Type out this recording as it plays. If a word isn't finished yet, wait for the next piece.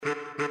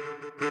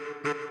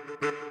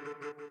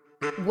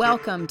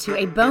Welcome to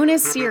a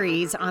bonus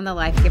series on the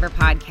Life Giver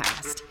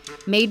podcast.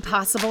 Made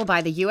possible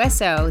by the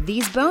USO,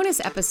 these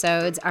bonus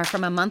episodes are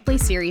from a monthly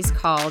series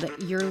called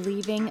You're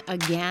Leaving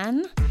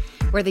Again,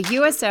 where the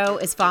USO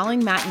is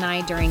following Matt and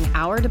I during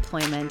our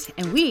deployment,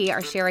 and we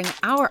are sharing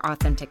our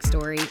authentic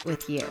story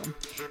with you.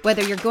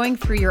 Whether you're going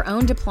through your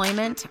own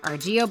deployment, are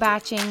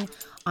geobaching,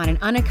 on an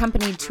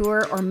unaccompanied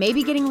tour, or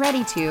maybe getting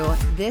ready to,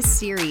 this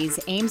series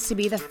aims to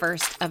be the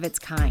first of its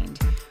kind.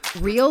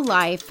 Real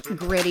life,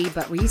 gritty,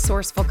 but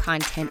resourceful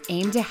content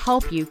aimed to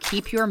help you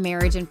keep your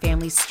marriage and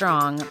family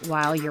strong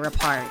while you're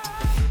apart.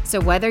 So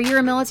whether you're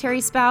a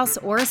military spouse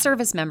or a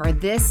service member,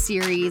 this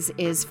series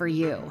is for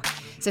you.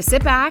 So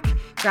sit back,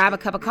 grab a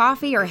cup of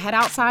coffee, or head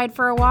outside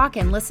for a walk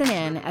and listen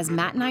in as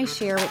Matt and I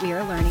share what we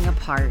are learning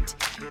apart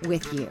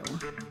with you.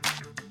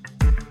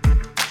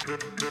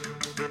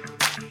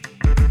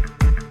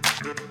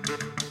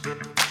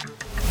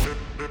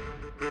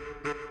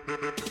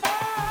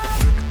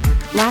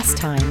 Last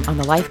time on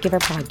the Life Giver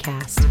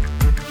podcast.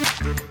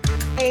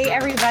 Hey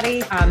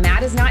everybody,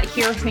 Matt is not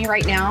here with me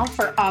right now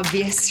for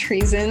obvious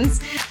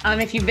reasons.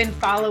 If you've been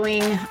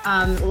following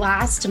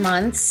last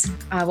month's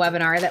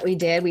webinar that we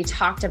did, we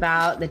talked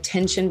about the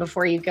tension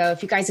before you go.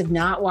 If you guys have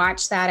not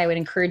watched that, I would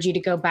encourage you to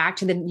go back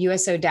to the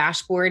USO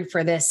dashboard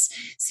for this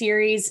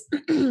series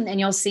and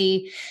you'll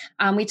see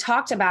we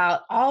talked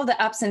about all the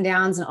ups and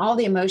downs and all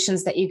the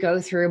emotions that you go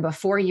through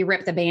before you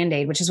rip the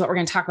Band-Aid, which is what we're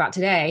going to talk about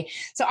today.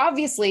 So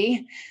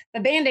obviously the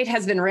Band-Aid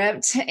has been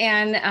ripped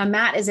and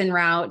Matt is en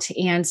route.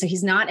 And so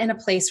he's not in a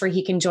place where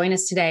he can join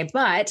us today,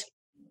 but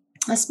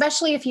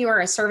especially if you are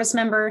a service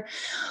member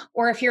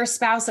or if you're a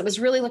spouse that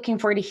was really looking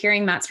forward to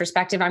hearing Matt's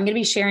perspective, I'm going to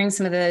be sharing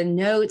some of the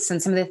notes and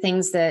some of the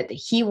things that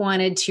he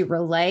wanted to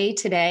relay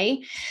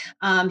today.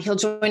 He'll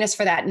join us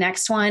for that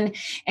next one.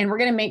 And we're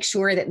going to make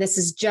sure that this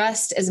is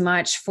just as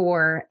much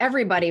for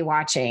everybody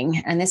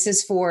watching. And this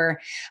is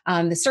for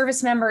the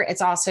service member.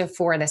 It's also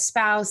for the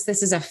spouse.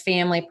 This is a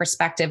family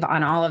perspective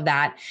on all of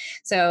that.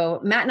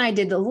 So Matt and I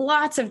did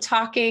lots of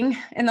talking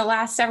in the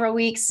last several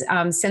weeks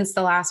since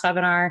the last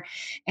webinar.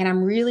 And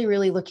I'm really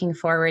looking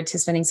forward to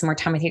spending some more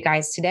time with you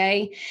guys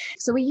today.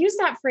 So we use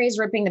that phrase,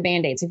 ripping the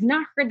Band-Aid. So if you've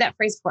not heard that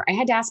phrase before, I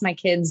had to ask my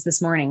kids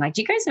this morning, like,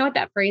 do you guys know what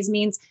that phrase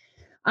means?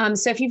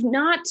 So if you've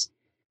not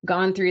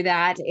gone through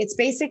that, it's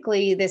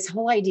basically this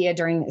whole idea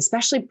during,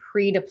 especially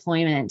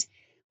pre-deployment,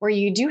 where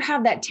you do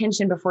have that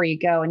tension before you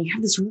go and you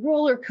have this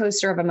roller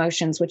coaster of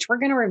emotions, which we're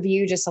going to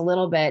review just a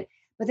little bit.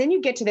 But then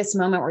you get to this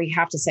moment where you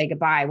have to say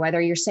goodbye,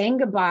 whether you're saying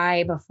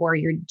goodbye before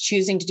you're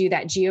choosing to do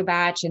that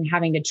geobatch and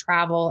having to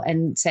travel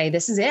and say,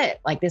 this is it.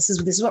 Like, this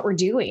is what we're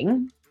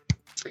doing.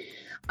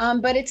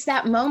 But it's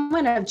that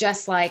moment of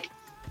just like,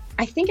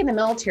 I think in the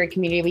military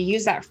community, we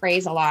use that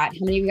phrase a lot.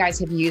 How many of you guys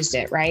have used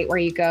it, right? Where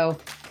you go,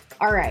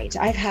 all right,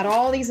 I've had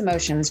all these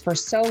emotions for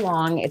so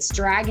long, it's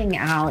dragging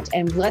out,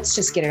 and let's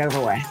just get it over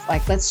with.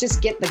 Like, let's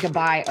just get the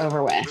goodbye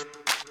over with.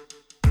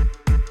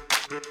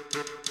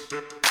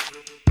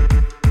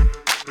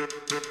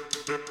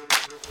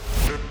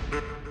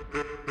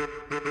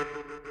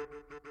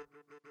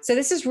 So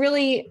this is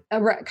really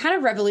kind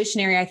of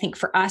revolutionary, I think,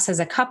 for us as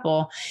a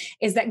couple,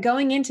 is that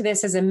going into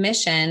this as a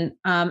mission,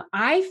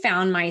 I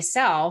found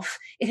myself,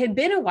 it had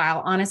been a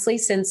while, honestly,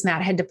 since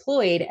Matt had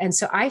deployed. And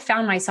so I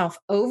found myself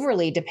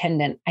overly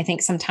dependent, I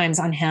think, sometimes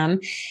on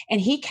him.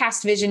 And he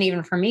cast vision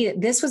even for me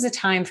that this was a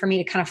time for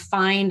me to kind of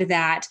find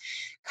that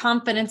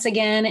confidence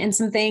again in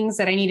some things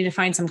that I needed to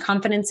find some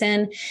confidence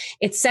in.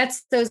 It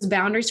sets those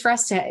boundaries for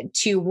us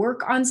to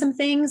work on some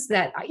things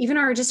that even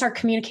are just our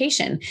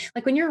communication.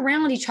 Like when you're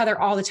around each other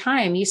all the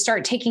time, you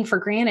start taking for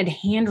granted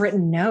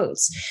handwritten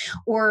notes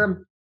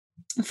or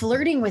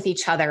flirting with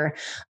each other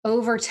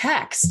over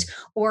text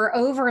or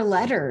over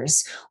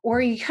letters,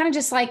 or you kind of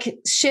just like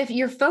shift,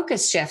 your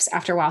focus shifts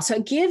after a while. So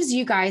it gives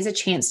you guys a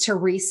chance to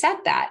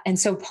reset that. And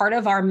so part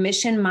of our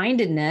mission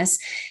mindedness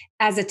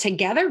as a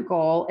together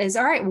goal is,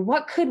 all right,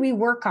 what could we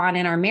work on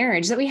in our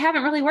marriage that we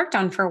haven't really worked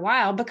on for a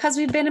while because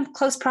we've been in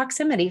close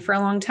proximity for a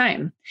long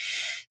time.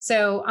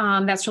 So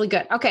that's really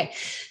good. Okay.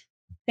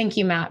 Thank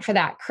you, Matt, for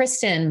that.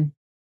 Kristen,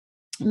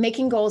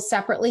 making goals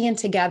separately and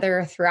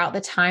together throughout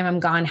the time I'm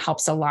gone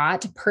helps a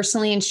lot.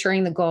 Personally,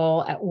 ensuring the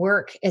goal at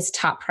work is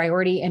top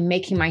priority, and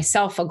making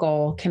myself a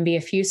goal can be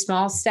a few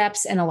small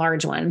steps and a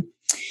large one.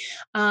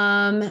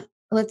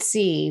 Let's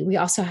see. We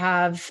also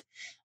have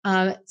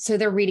so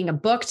they're reading a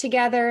book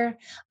together.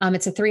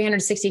 It's a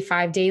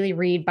 365 daily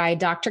read by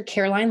Dr.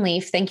 Caroline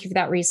Leaf. Thank you for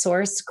that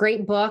resource.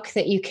 Great book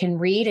that you can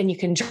read and you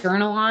can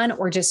journal on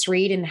or just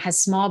read, and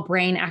has small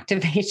brain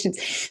activations.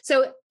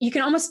 So you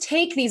can almost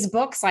take these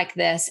books like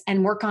this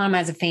and work on them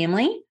as a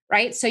family,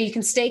 right? So you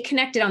can stay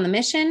connected on the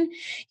mission.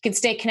 You can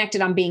stay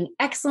connected on being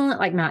excellent,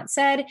 like Matt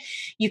said.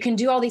 You can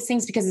do all these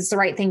things because it's the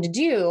right thing to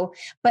do,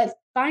 but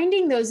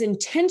finding those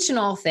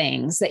intentional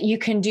things that you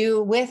can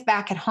do with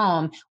back at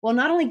home will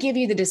not only give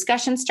you the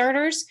discussion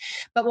starters,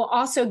 but will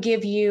also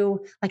give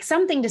you like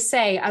something to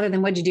say other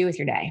than what'd you do with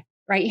your day,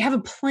 right? You have a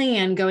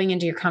plan going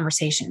into your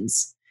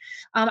conversations.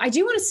 I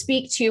do want to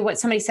speak to what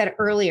somebody said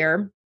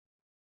earlier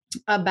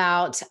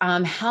about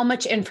how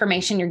much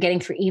information you're getting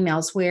through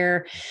emails,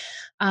 where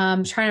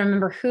I'm trying to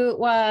remember who it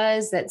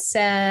was that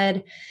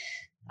said,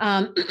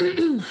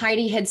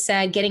 Heidi had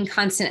said, getting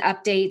constant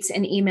updates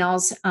and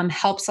emails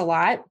helps a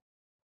lot.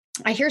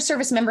 I hear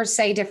service members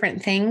say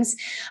different things.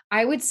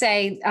 I would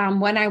say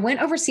when I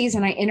went overseas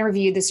and I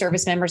interviewed the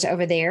service members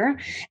over there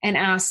and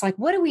asked, like,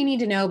 what do we need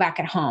to know back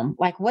at home?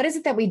 Like, what is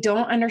it that we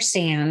don't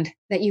understand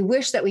that you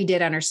wish that we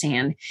did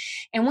understand?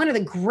 And one of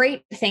the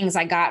great things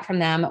I got from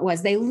them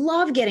was they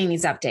love getting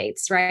these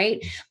updates,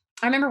 right?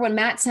 I remember when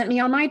Matt sent me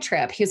on my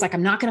trip, he was like,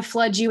 I'm not going to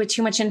flood you with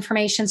too much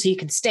information so you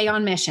can stay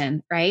on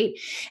mission. Right.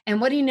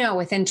 And what do you know?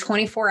 Within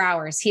 24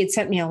 hours, he had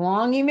sent me a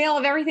long email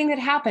of everything that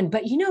happened.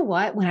 But you know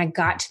what? When I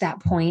got to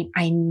that point,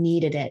 I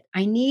needed it.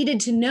 I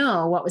needed to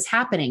know what was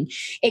happening.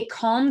 It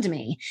calmed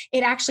me.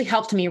 It actually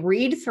helped me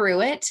read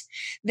through it,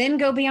 then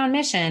go be on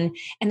mission.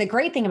 And the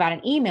great thing about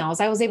an email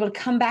is I was able to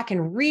come back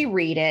and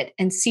reread it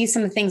and see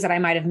some of the things that I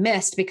might have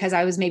missed because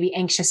I was maybe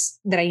anxious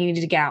that I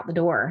needed to get out the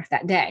door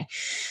that day.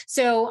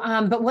 So,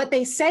 but what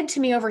they said to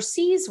me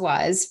overseas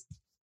was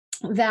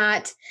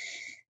that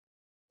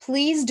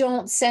please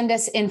don't send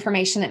us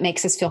information that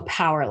makes us feel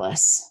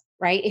powerless,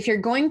 right? If you're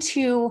going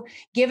to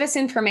give us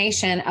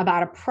information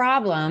about a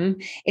problem,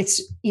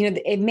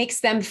 it makes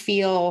them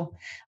feel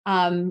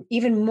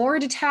even more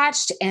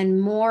detached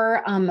and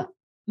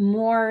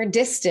more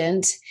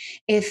distant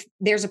if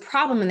there's a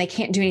problem and they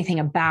can't do anything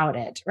about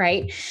it,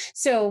 right?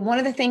 So one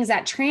of the things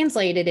that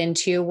translated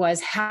into was,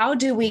 how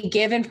do we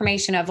give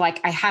information of, like,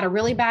 I had a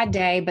really bad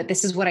day, but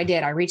this is what I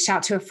did. I reached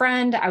out to a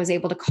friend. I was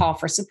able to call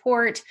for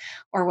support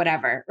or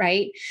whatever,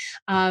 right?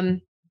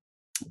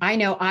 I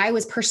know I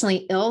was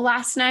personally ill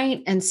last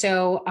night. And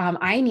so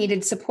I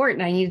needed support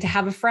and I needed to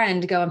have a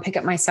friend go and pick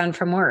up my son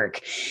from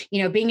work.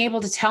 Being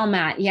able to tell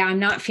Matt, yeah, I'm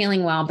not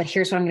feeling well, but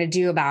here's what I'm going to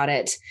do about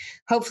it,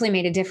 hopefully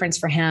made a difference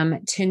for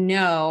him to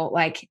know,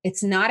 like,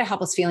 it's not a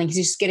helpless feeling. He's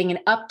just getting an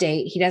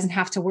update. He doesn't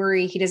have to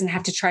worry. He doesn't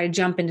have to try to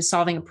jump into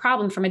solving a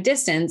problem from a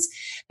distance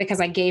because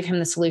I gave him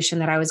the solution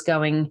that I was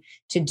going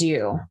to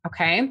do.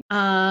 Okay.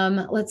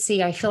 Let's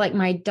see. I feel like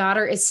my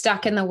daughter is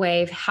stuck in the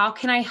wave. How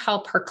can I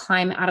help her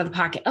climb out of the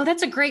pocket? Oh,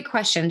 that's a great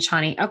question,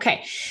 Chani.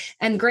 Okay.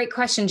 And great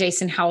question,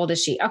 Jason. How old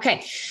is she?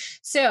 Okay.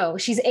 So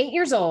she's 8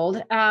 years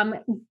old.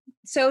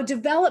 So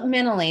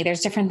developmentally,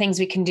 there's different things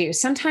we can do.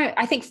 Sometimes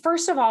I think,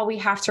 first of all, we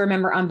have to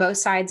remember on both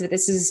sides, but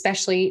this is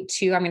especially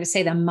to, I'm going to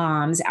say, the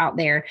moms out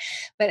there,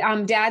 but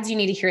dads, you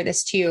need to hear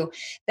this too,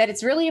 that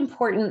it's really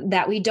important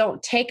that we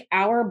don't take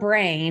our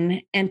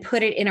brain and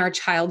put it in our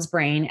child's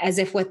brain as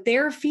if what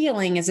they're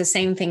feeling is the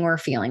same thing we're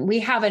feeling. We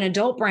have an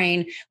adult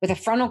brain with a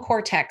frontal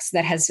cortex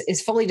that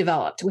is fully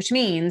developed, which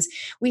means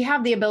we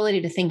have the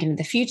ability to think into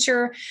the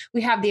future.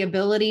 We have the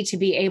ability to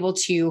be able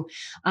to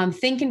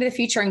think into the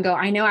future and go,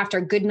 I know after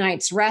a good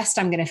night's rest,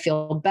 I'm going to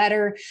feel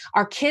better.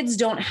 Our kids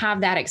don't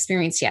have that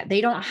experience yet.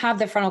 They don't have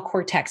the frontal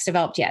cortex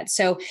developed yet.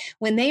 So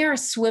when they are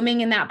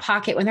swimming in that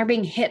pocket, when they're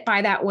being hit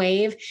by that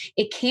wave,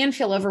 it can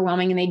feel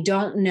overwhelming and they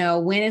don't know,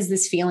 when is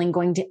this feeling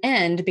going to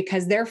end,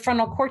 because their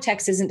frontal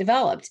cortex isn't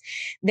developed.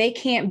 They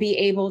can't be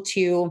able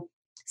to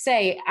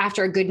say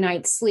after a good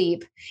night's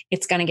sleep,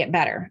 it's going to get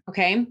better.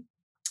 Okay.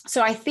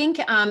 So I think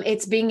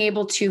it's being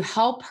able to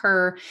help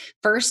her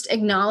first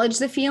acknowledge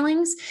the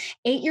feelings.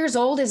 8 years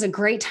old is a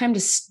great time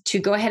to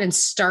go ahead and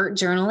start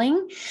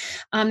journaling.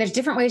 There's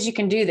different ways you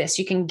can do this.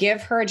 You can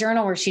give her a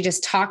journal where she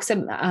just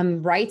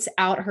writes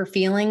out her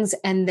feelings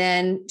and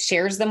then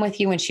shares them with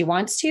you when she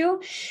wants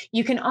to.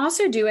 You can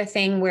also do a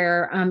thing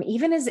where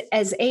even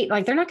as 8,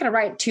 like, they're not going to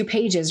write 2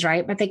 pages,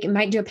 right? But they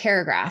might do a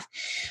paragraph.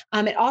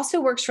 It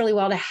also works really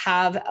well to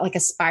have like a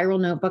spiral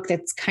notebook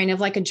that's kind of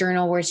like a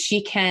journal where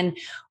she can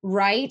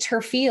write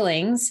her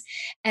feelings,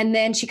 and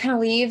then she kind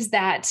of leaves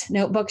that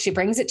notebook. She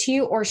brings it to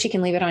you, or she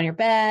can leave it on your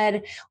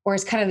bed, or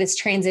it's kind of this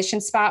transition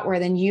spot where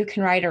then you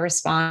can write a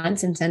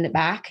response and send it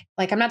back.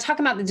 Like, I'm not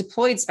talking about the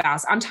deployed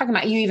spouse. I'm talking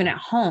about you even at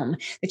home,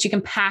 that you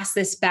can pass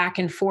this back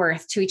and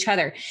forth to each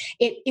other.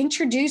 It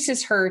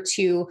introduces her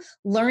to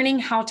learning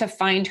how to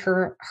find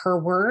her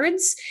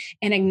words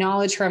and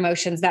acknowledge her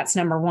emotions. That's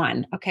number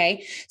one.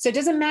 Okay. So it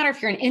doesn't matter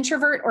if you're an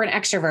introvert or an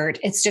extrovert.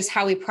 It's just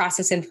how we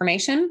process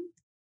information.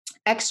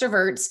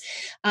 Extroverts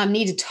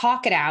need to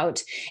talk it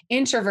out.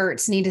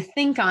 Introverts need to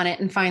think on it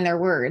and find their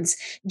words.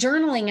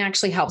 Journaling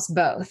actually helps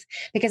both,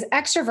 because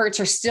extroverts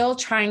are still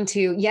trying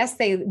to, yes,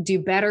 they do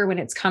better when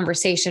it's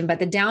conversation, but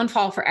the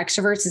downfall for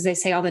extroverts is they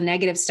say all the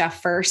negative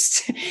stuff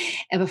first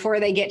and before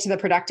they get to the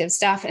productive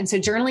stuff. And so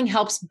journaling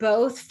helps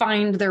both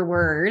find their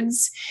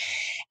words.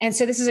 And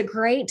so this is a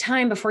great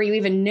time before you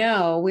even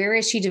know where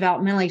is she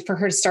developmentally for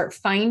her to start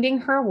finding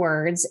her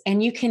words.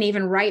 And you can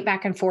even write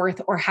back and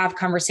forth or have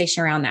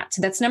conversation around that.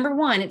 So that's number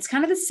one. It's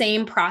kind of the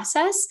same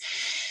process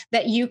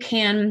that you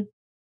can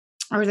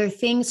Are there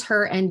things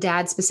her and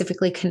dad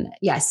specifically can?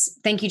 Yes.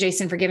 Thank you,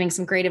 Jason, for giving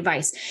some great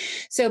advice.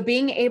 So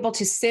being able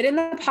to sit in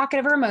the pocket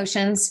of her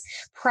emotions,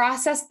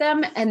 process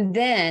them, and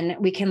then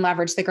we can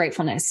leverage the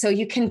gratefulness. So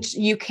you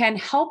can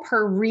help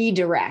her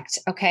redirect.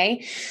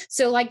 Okay.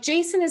 So like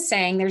Jason is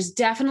saying, there's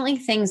definitely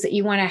things that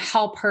you want to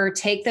help her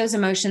take those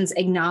emotions,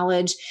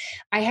 acknowledge.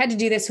 I had to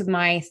do this with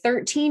my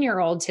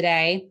 13-year-old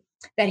today,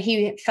 that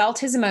he felt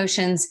his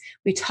emotions.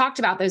 We talked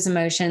about those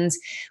emotions.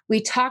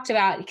 We talked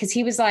about, because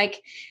he was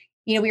like,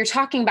 we were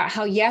talking about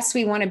how, yes,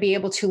 we want to be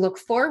able to look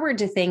forward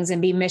to things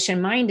and be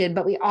mission minded,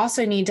 but we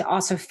also need to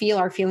also feel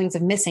our feelings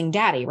of missing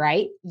daddy,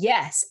 right?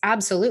 Yes,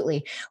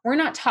 absolutely. We're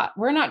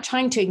not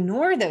trying to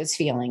ignore those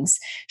feelings,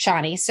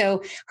 Shani.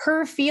 So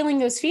her feeling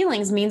those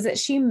feelings means that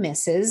she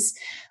misses,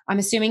 I'm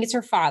assuming it's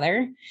her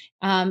father,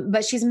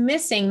 but she's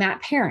missing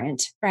that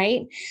parent,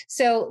 right?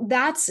 So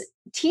that's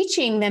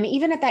teaching them,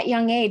 even at that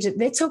young age,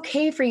 it's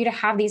okay for you to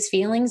have these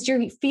feelings.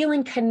 You're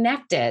feeling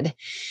connected.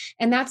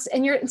 And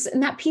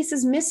that piece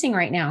is missing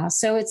right now.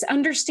 So it's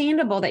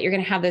understandable that you're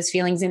going to have those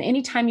feelings, and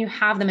anytime you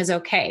have them is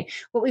okay.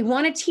 What we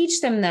want to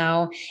teach them,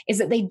 though, is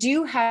that they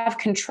do have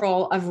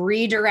control of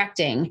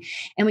redirecting,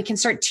 and we can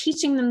start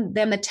teaching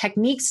them the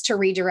techniques to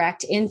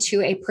redirect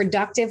into a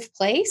productive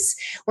place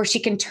where she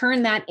can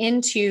turn that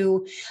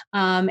into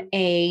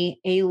a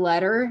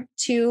letter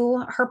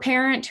to her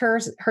parent, her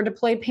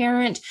deployed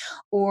parent,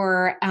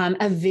 or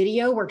a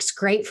video works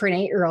great for an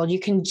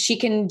 8-year-old. She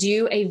can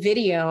do a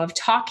video of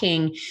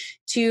talking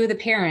to the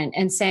parent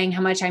and saying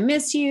how much I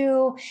miss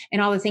you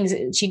and all the things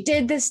that she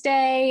did this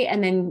day.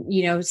 And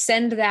then,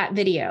 send that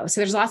video. So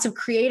there's lots of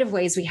creative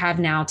ways we have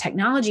now,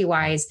 technology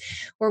wise,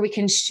 where we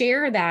can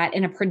share that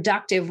in a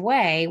productive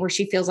way where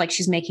she feels like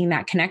she's making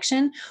that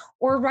connection,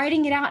 or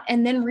writing it out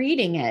and then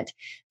reading it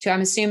to,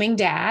 I'm assuming,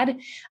 dad,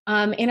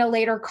 in a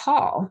later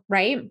call,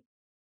 right?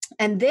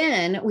 And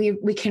then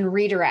we can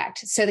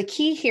redirect. So the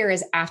key here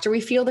is, after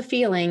we feel the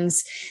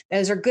feelings,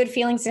 those are good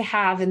feelings to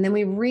have. And then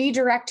we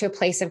redirect to a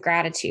place of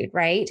gratitude,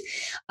 right?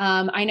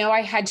 I know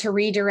I had to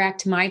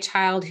redirect my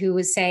child who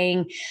was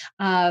saying,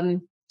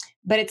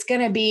 but it's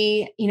going to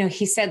be,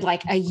 he said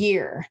like a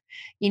year,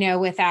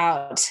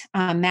 without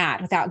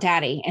Matt, without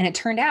daddy. And it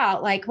turned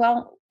out like,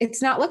 well,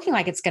 it's not looking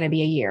like it's going to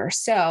be a year.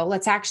 So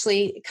let's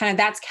actually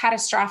that's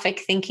catastrophic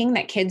thinking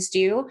that kids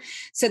do.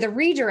 So the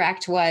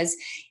redirect was,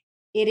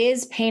 it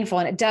is painful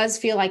and it does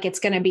feel like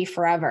it's going to be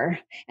forever.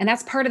 And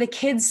that's part of the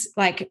kids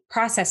like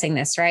processing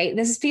this, right?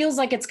 This feels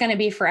like it's going to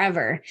be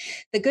forever.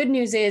 The good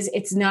news is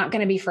it's not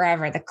going to be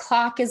forever. The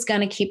clock is going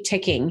to keep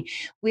ticking.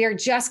 We are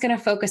just going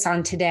to focus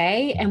on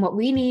today and what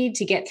we need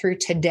to get through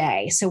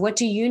today. So what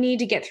do you need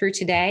to get through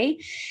today?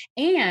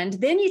 And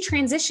then you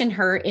transition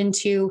her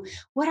into,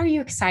 what are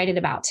you excited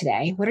about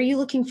today? What are you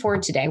looking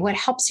forward to today? What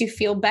helps you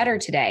feel better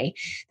today?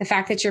 The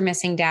fact that you're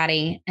missing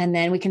daddy, and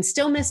then we can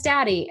still miss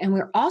daddy, and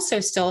we're also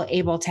still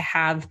able to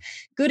have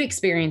good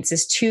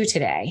experiences too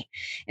today.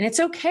 And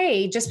it's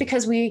okay, just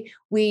because we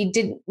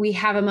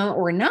have a moment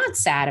where we're not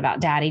sad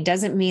about daddy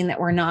doesn't mean that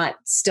we're not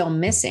still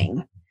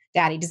missing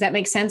daddy. Does that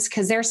make sense?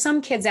 Because there are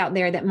some kids out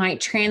there that might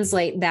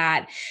translate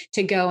that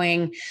to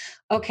going,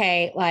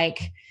 okay,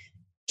 like,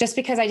 just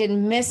because I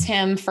didn't miss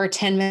him for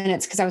 10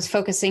 minutes because I was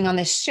focusing on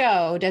this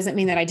show doesn't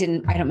mean that I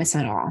don't miss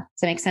him at all. Does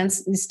that make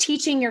sense? It's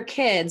teaching your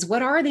kids,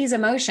 what are these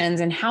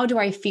emotions and how do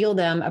I feel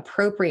them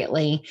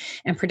appropriately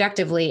and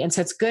productively? And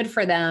so it's good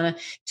for them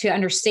to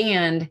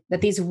understand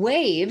that these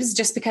waves,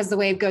 just because the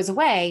wave goes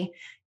away,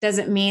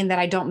 doesn't mean that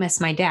I don't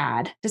miss my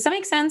dad. Does that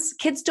make sense?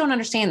 Kids don't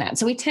understand that.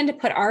 So we tend to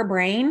put our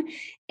brain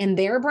in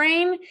their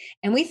brain,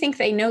 and we think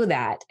they know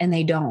that, and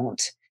they don't.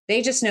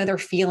 They just know they're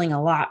feeling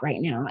a lot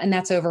right now, and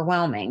that's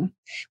overwhelming.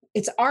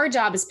 It's our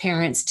job as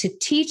parents to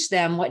teach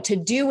them what to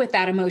do with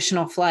that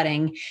emotional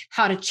flooding,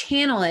 how to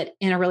channel it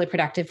in a really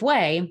productive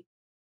way,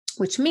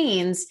 which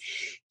means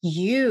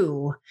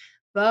you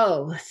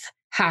both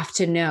have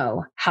to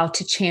know how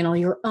to channel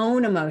your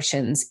own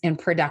emotions in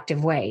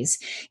productive ways.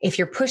 If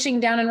you're pushing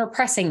down and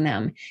repressing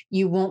them,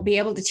 you won't be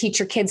able to teach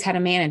your kids how to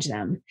manage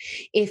them.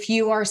 If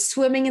you are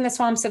swimming in the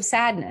swamps of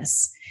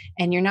sadness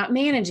and you're not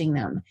managing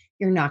them,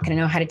 you're not going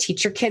to know how to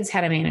teach your kids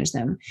how to manage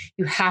them.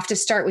 You have to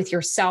start with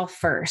yourself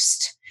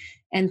first.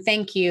 And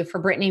thank you for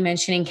Brittany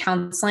mentioning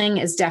counseling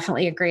is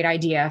definitely a great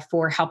idea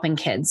for helping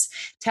kids.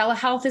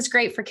 Telehealth is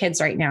great for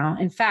kids right now.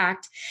 In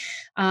fact,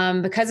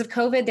 because of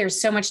COVID,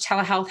 there's so much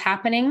telehealth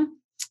happening.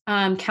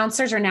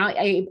 Counselors are now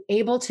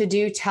able to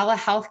do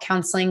telehealth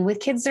counseling with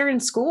kids that are in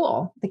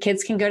school. The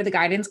kids can go to the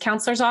guidance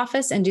counselor's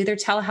office and do their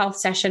telehealth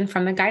session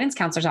from the guidance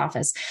counselor's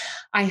office.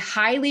 I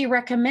highly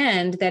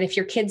recommend that if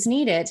your kids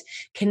need it,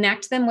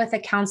 connect them with a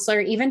counselor,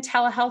 even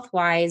telehealth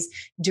wise,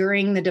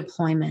 during the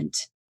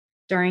deployment.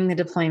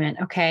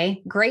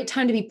 Okay. Great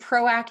time to be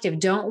proactive.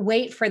 Don't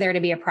wait for there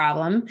to be a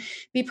problem.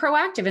 Be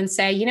proactive and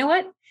say, you know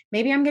what?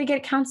 Maybe I'm going to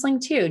get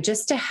counseling too,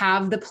 just to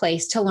have the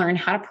place to learn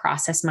how to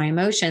process my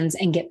emotions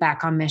and get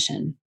back on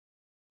mission.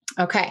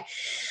 Okay.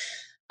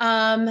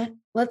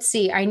 Let's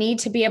see. I need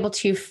to be able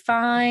to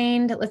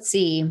find,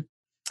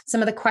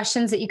 some of the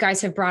questions that you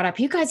guys have brought up.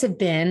 You guys have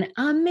been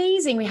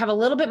amazing. We have a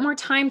little bit more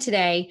time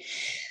today.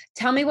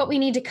 Tell me what we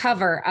need to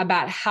cover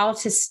about how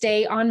to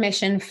stay on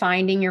mission,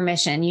 finding your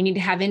mission. You need to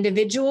have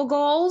individual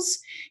goals.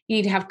 You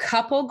need to have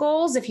couple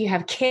goals. If you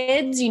have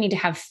kids, you need to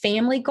have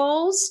family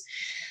goals.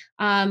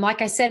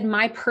 Like I said,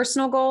 my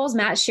personal goals,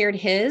 Matt shared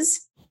his.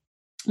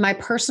 My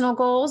personal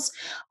goals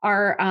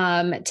are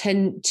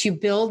to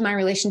build my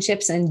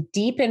relationships and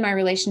deepen my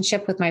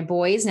relationship with my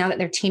boys now that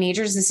they're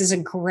teenagers. This is a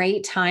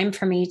great time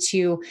for me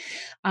to,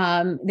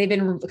 they've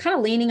been kind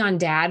of leaning on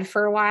dad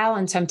for a while.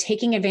 And so I'm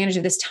taking advantage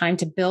of this time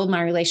to build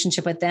my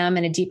relationship with them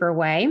in a deeper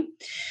way.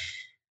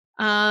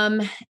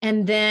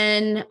 And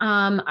then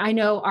I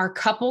know our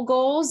couple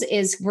goals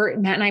is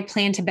Matt and I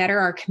plan to better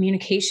our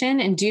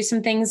communication and do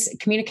some things,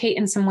 communicate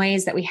in some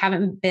ways that we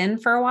haven't been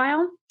for a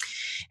while.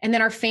 And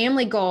then our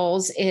family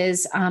goals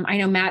is, I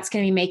know Matt's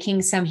going to be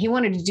making he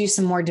wanted to do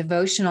some more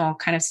devotional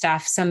kind of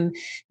stuff, some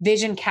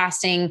vision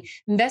casting,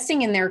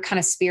 investing in their kind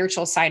of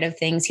spiritual side of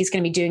things. He's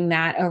going to be doing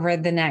that over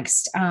the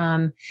next,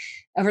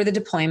 over the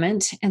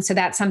deployment. And so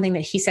that's something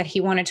that he said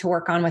he wanted to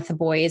work on with the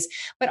boys.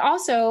 But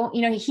also,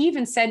 he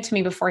even said to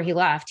me before he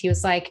left, he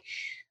was like,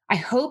 I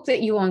hope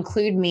that you will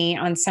include me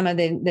on some of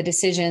the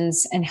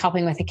decisions and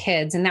helping with the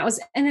kids. And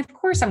of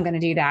course I'm going to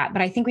do that.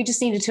 But I think we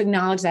just needed to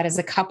acknowledge that as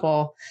a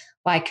couple.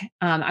 Like,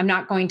 I'm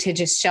not going to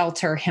just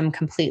shelter him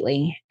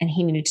completely. And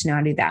he needed to know how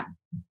to do that.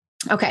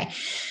 Okay.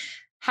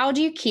 How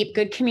do you keep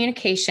good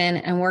communication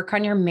and work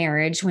on your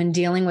marriage when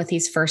dealing with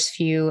these first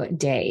few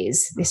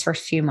days, these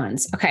first few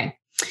months? Okay.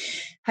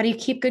 How do you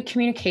keep good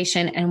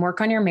communication and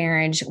work on your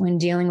marriage when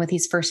dealing with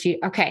these first few?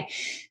 Okay.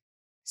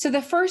 So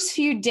the first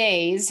few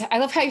days, I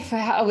love how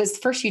it was the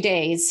first few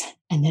days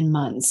and then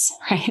months,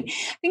 right?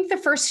 I think the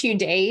first few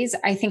days,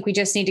 I think we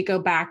just need to go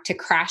back to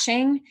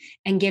crashing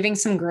and giving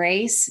some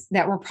grace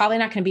that we're probably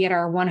not going to be at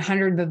our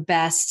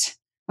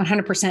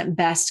 100%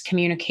 best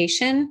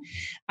communication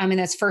in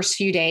those first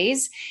few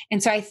days.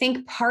 And so I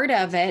think part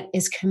of it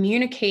is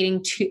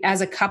communicating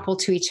as a couple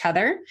to each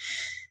other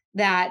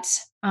that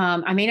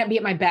I may not be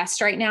at my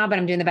best right now, but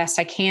I'm doing the best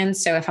I can.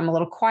 So if I'm a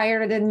little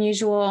quieter than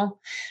usual,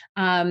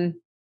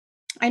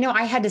 I know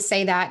I had to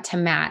say that to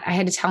Matt. I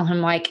had to tell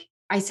him, I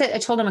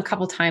told him a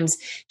couple of times,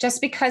 just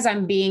because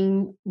I'm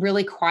being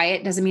really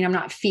quiet doesn't mean I'm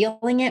not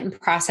feeling it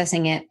and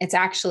processing it. It's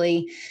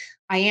actually,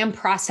 I am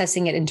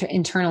processing it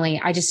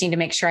internally. I just need to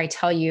make sure I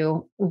tell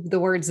you the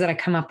words that I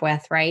come up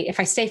with, right? If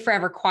I stay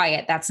forever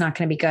quiet, that's not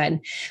going to be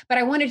good. But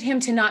I wanted him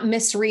to not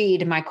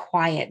misread my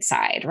quiet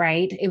side,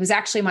 right? It was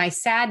actually my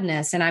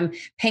sadness, and I'm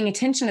paying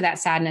attention to that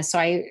sadness. So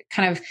I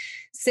kind of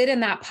sit in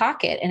that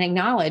pocket and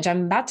acknowledge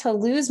I'm about to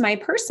lose my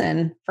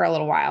person for a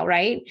little while,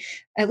 right?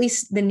 At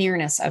least the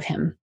nearness of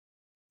him.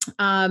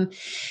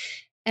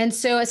 And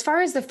so as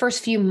far as the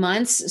first few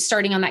months,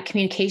 starting on that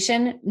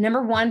communication,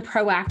 number one,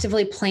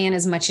 proactively plan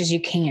as much as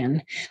you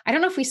can. I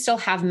don't know if we still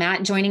have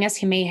Matt joining us.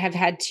 He may have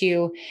had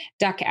to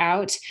duck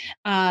out.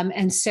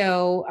 And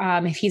so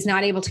if he's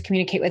not able to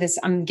communicate with us,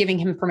 I'm giving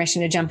him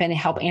permission to jump in and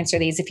help answer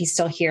these if he's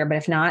still here. But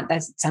if not,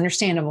 it's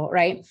understandable,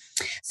 right?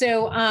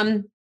 So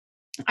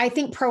I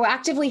think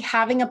proactively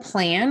having a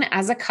plan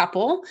as a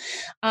couple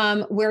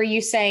where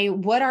you say,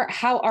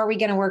 how are we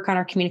going to work on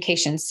our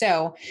communication?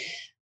 So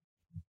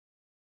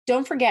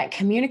don't forget,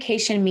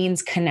 communication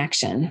means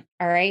connection.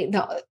 All right.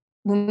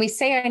 When we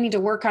say I need to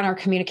work on our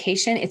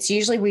communication, it's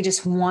usually we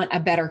just want a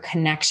better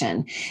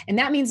connection. And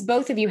that means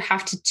both of you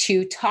have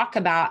to talk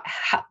about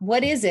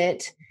what is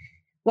it?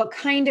 What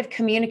kind of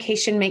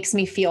communication makes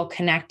me feel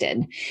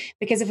connected?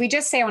 Because if we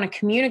just say I want to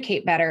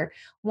communicate better,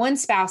 one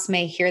spouse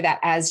may hear that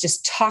as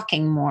just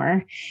talking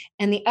more.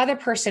 And the other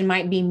person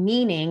might be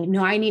meaning,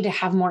 no, I need to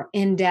have more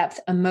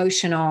in-depth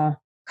emotional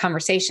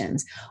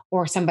conversations.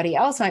 Or somebody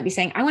else might be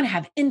saying, I want to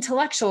have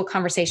intellectual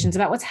conversations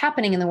about what's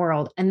happening in the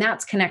world. And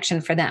that's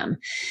connection for them.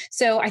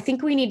 So I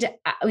think we need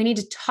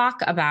to talk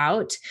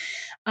about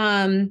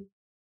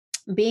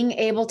being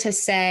able to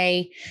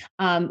say,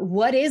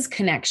 what is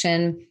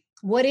connection?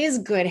 What is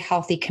good,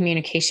 healthy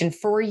communication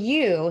for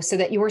you so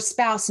that your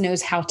spouse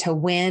knows how to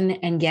win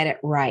and get it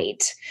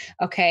right?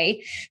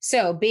 Okay.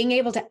 So being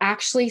able to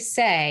actually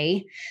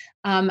say,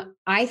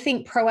 I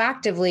think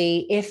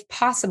proactively, if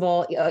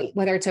possible,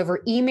 whether it's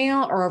over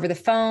email or over the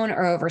phone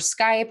or over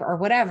Skype or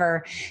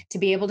whatever, to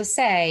be able to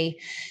say,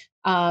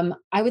 I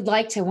would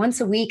like to once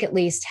a week at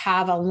least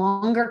have a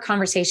longer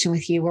conversation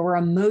with you where we're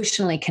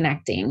emotionally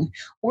connecting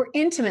or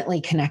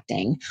intimately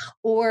connecting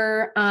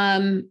or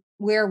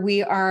where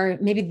we are,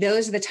 maybe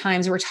those are the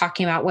times we're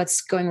talking about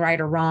what's going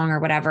right or wrong or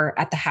whatever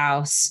at the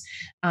house,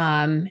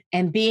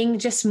 and being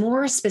just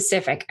more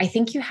specific. I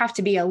think you have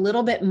to be a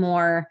little bit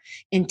more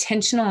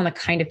intentional on the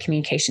kind of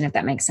communication, if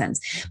that makes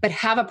sense. But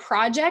have a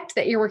project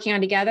that you're working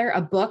on together,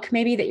 a book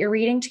maybe that you're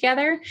reading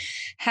together.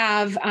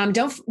 Have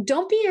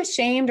don't be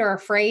ashamed or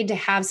afraid to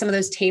have some of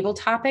those table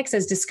topics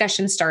as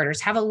discussion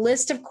starters. Have a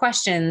list of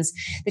questions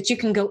that you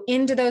can go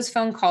into those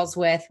phone calls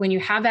with when you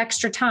have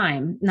extra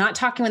time, not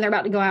talking when they're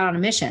about to go out on a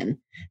mission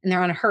and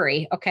they're on a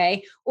hurry,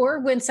 okay? Or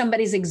when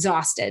somebody's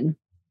exhausted.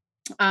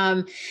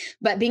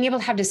 But being able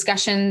to have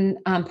discussion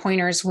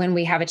pointers when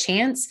we have a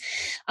chance.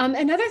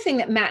 Another thing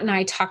that Matt and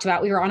I talked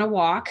about, we were on a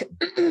walk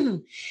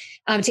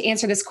to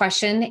answer this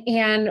question.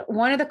 And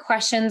one of the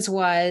questions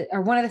was,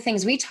 or one of the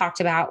things we talked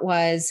about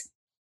was,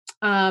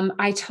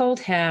 I told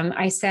him,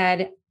 I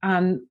said,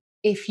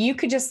 if you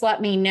could just let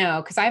me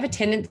know, because I have a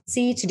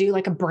tendency to do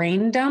like a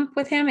brain dump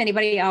with him.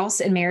 Anybody else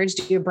in marriage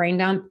do a brain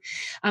dump?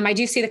 I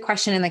do see the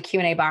question in the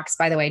Q&A box,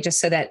 by the way, just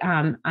so that,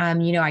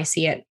 I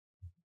see it.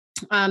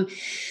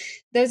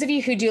 Those of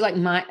you who do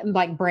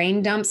like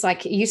brain dumps,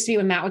 like it used to be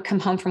when Matt would come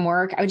home from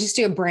work, I would just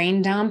do a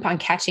brain dump on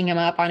catching him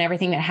up on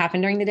everything that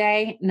happened during the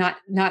day.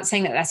 Not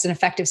saying that that's an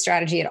effective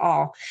strategy at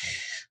all.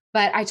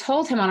 But I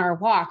told him on our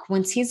walk,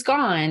 once he's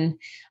gone,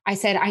 I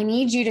said, I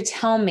need you to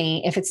tell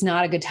me if it's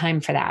not a good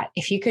time for that.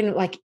 If you can,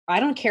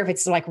 I don't care if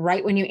it's like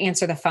right when you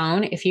answer the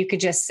phone, if you could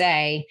just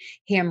say,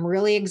 hey, I'm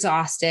really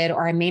exhausted,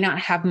 or I may not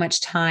have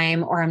much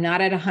time, or I'm not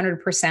at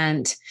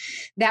 100%,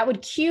 that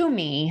would cue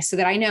me so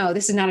that I know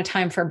this is not a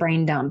time for a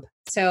brain dump.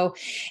 So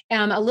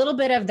a little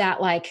bit of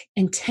that like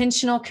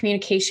intentional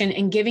communication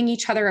and giving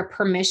each other a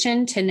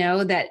permission to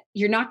know that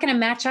you're not going to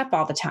match up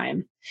all the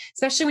time,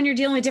 especially when you're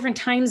dealing with different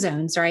time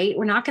zones, right?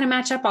 We're not going to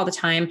match up all the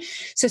time.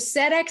 So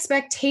set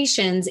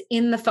expectations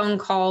in the phone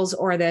calls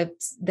or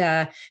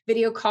the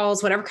video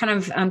calls, whatever kind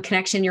of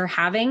connection you're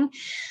having.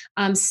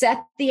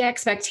 Set the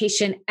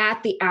expectation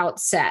at the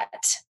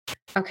outset.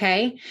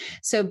 Okay.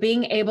 So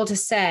being able to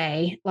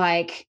say,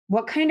 like,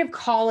 what kind of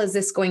call is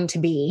this going to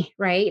be?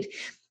 Right.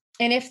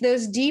 And if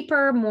those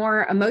deeper,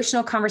 more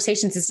emotional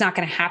conversations, it's not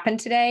going to happen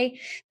today,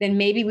 then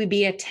maybe we'd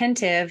be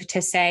attentive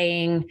to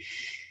saying,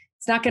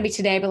 it's not going to be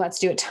today, but let's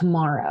do it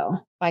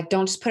tomorrow. Like,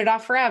 don't just put it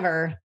off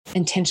forever.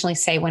 Intentionally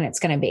say when it's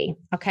going to be.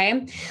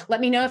 Okay.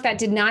 Let me know if that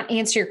did not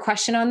answer your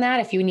question on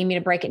that, if you need me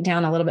to break it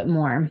down a little bit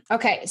more.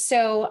 Okay.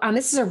 So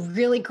this is a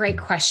really great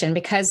question,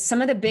 because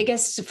some of the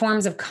biggest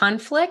forms of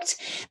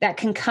conflict that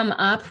can come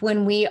up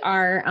when we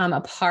are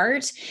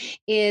apart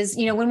is,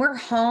 when we're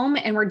home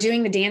and we're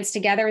doing the dance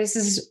together. This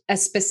is a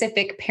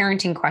specific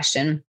parenting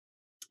question.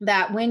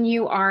 That when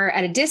you are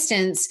at a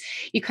distance,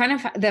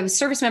 the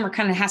service member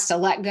kind of has to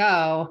let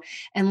go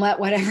and let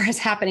whatever is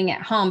happening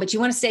at home, but you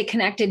want to stay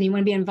connected and you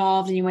want to be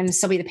involved and you want to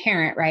still be the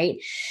parent, right?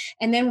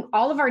 And then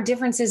all of our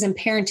differences in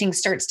parenting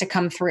starts to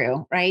come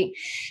through, right?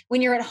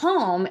 When you're at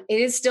home, it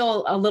is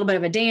still a little bit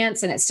of a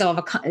dance and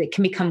it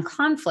can become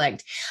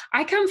conflict.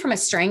 I come from a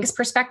strengths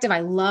perspective. I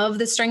love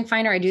the Strength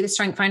Finder. I do the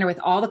Strength Finder with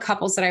all the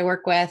couples that I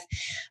work with,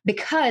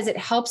 because it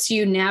helps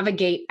you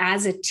navigate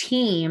as a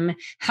team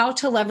how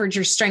to leverage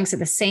your strengths at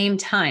the same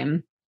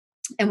time.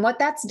 And what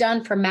that's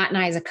done for Matt and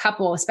I as a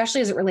couple,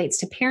 especially as it relates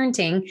to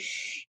parenting,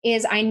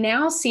 is I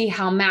now see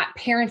how Matt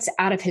parents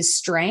out of his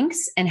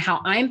strengths and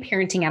how I'm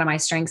parenting out of my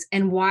strengths,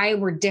 and why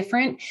we're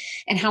different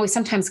and how we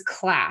sometimes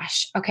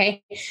clash.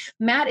 Okay.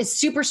 Matt is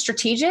super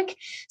strategic.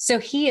 So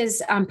he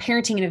is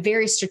parenting in a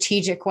very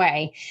strategic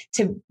way,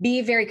 to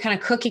be very kind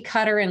of cookie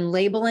cutter and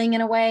labeling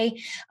in a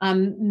way.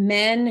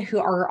 Men who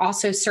are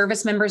also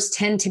service members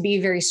tend to be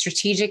very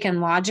strategic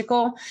and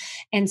logical.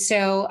 And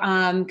so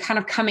kind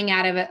of coming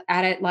at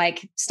it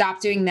like, stop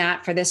doing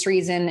that for this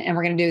reason, and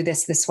we're going to do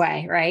this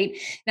way. Right.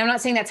 Now, I'm not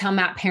saying that's how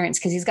Matt parents,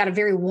 because he's got a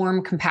very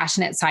warm,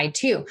 compassionate side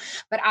too.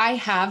 But I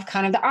have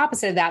kind of the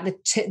opposite of that,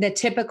 the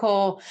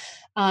typical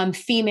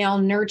female,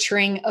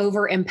 nurturing,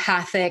 over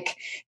empathic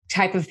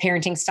type of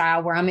parenting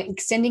style, where I'm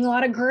extending a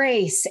lot of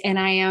grace and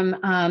I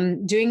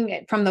am doing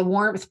it from the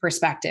warmth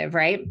perspective,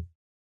 right?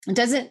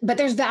 But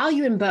there's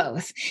value in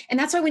both. And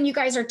that's why when you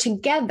guys are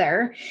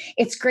together,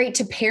 it's great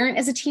to parent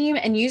as a team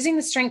and using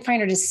the Strength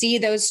Finder to see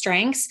those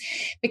strengths,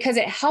 because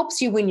it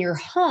helps you when you're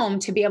home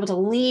to be able to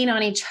lean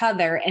on each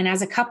other. And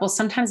as a couple,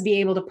 sometimes be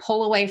able to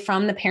pull away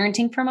from the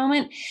parenting for a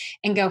moment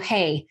and go,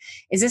 hey,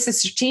 is this a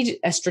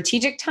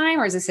strategic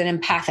time, or is this an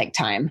empathic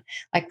time?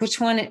 Like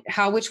which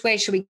way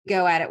should we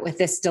go at it with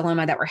this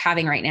dilemma that we're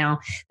having right now?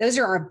 Those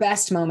are our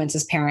best moments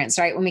as parents,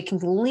 right? When we can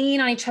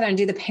lean on each other and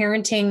do the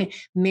parenting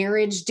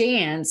marriage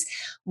dance.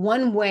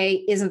 One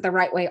way isn't the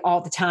right way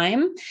all the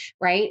time,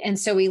 right? And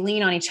so we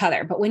lean on each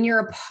other. But when you're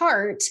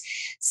apart,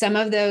 some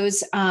of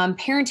those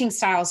parenting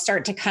styles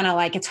start to kind of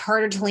like, it's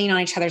harder to lean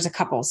on each other as a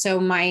couple. So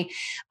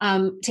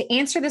to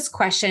answer this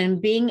question,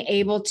 being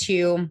able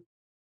to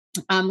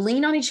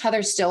lean on each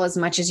other still as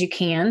much as you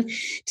can,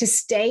 to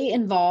stay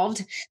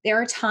involved.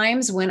 There are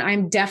times when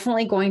I'm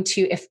definitely going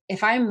to,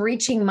 if I'm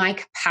reaching my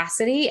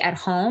capacity at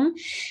home,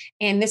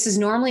 and this is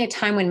normally a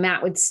time when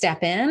Matt would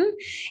step in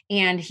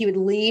and he would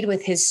lead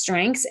with his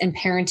strengths and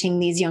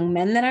parenting these young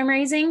men that I'm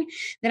raising,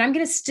 then I'm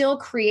going to still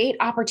create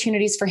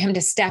opportunities for him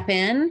to step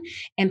in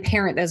and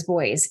parent those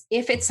boys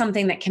if it's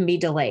something that can be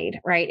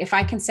delayed, right? If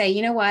I can say,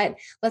 you know what,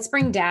 let's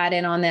bring dad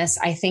in on this.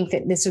 I think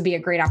that this would be a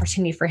great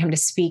opportunity for him to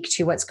speak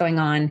to what's going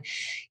on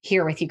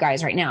here with you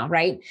guys right now,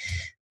 right?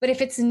 But if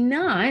it's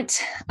not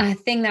a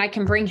thing that I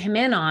can bring him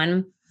in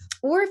on,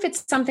 or if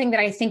it's something that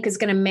I think is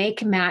going to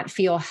make Matt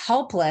feel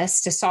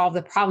helpless to solve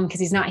the problem because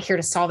he's not here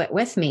to solve it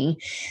with me,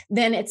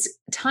 then it's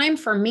time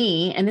for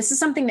me. And this is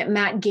something that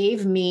Matt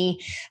gave me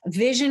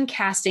vision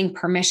casting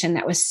permission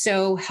that was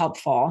so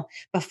helpful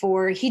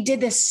before. He did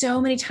this so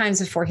many times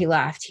before he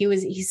left.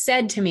 He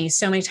said to me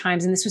so many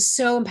times, and this was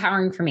so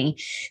empowering for me.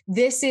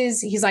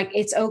 He's like,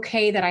 it's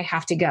okay that I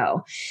have to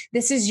go.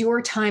 This is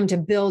your time to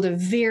build a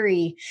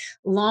very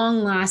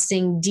long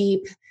lasting,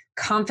 deep,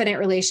 confident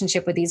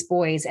relationship with these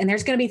boys. And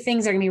there's going to be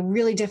things that are going to be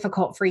really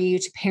difficult for you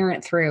to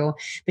parent through,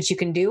 but you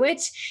can do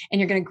it and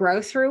you're going to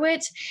grow through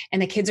it.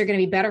 And the kids are going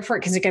to be better for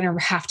it because they're going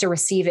to have to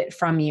receive it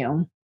from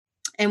you.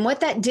 And what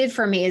that did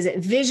for me is it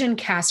vision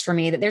cast for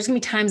me that there's going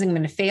to be times I'm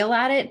going to fail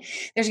at it.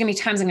 There's going to be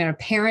times I'm going to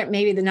parent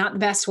maybe not the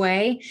best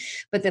way,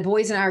 but the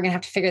boys and I are going to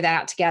have to figure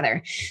that out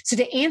together. So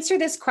to answer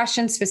this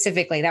question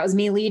specifically, that was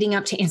me leading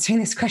up to answering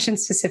this question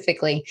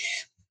specifically.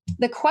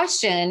 The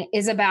question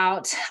is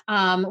about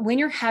when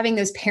you're having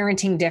those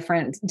parenting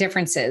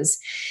differences,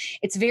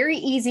 it's very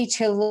easy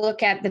to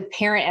look at the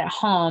parent at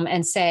home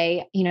and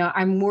say,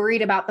 I'm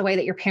worried about the way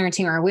that you're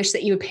parenting, or I wish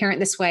that you would parent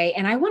this way.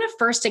 And I want to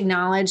first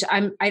acknowledge,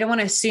 I don't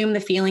want to assume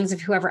the feelings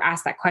of whoever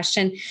asked that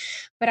question,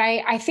 but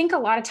I think a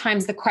lot of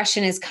times the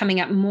question is coming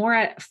up more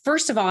at,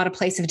 first of all, at a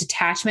place of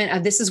detachment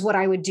of this is what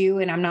I would do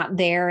and I'm not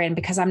there. And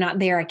because I'm not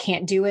there, I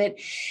can't do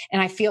it.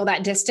 And I feel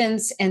that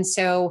distance.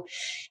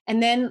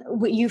 And then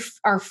what you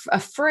are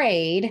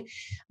afraid,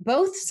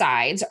 both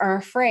sides are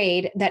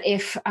afraid that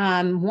if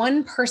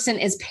one person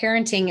is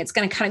parenting, it's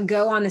going to kind of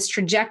go on this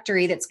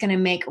trajectory that's going to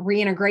make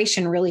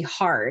reintegration really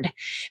hard,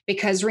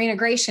 because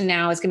reintegration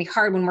now is going to be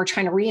hard when we're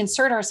trying to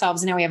reinsert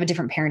ourselves and now we have a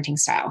different parenting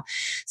style.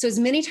 So as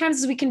many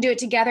times as we can do it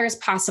together as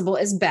possible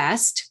is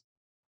best.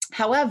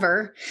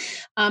 However,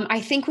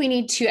 I think we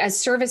need to, as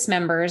service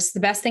members, the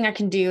best thing I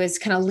can do is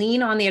kind of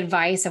lean on the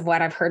advice of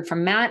what I've heard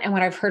from Matt and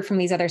what I've heard from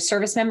these other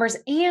service members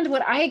and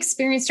what I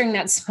experienced during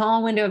that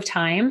small window of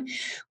time,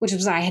 which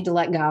was I had to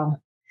let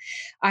go.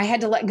 I had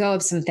to let go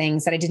of some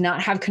things that I did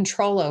not have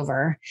control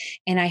over.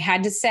 And I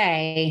had to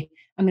say,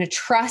 I'm going to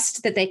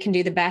trust that they can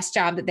do the best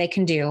job that they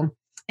can do.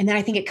 And then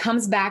I think it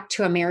comes back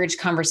to a marriage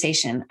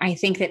conversation. I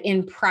think that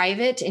in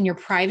your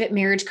private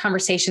marriage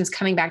conversations,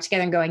 coming back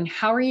together and going,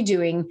 how are you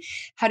doing?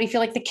 How do you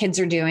feel like the kids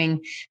are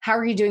doing? How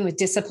are you doing with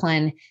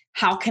discipline?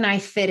 How can I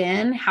fit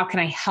in? How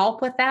can I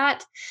help with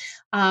that?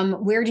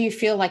 Where do you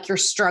feel like you're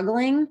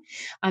struggling?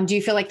 Do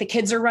you feel like the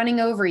kids are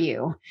running over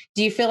you?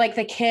 Do you feel like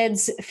the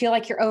kids feel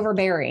like you're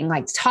overbearing?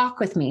 Like,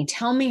 talk with me.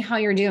 Tell me how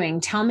you're doing.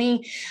 Tell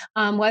me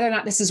whether or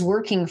not this is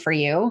working for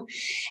you.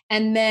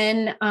 And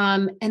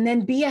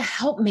then be a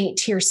helpmate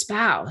to your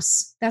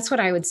spouse. That's what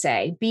I would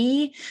say.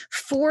 Be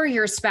for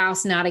your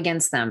spouse, not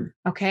against them.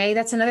 Okay.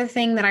 That's another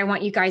thing that I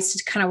want you guys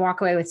to kind of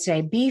walk away with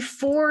today. Be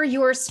for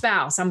your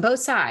spouse on both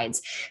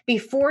sides. Be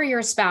for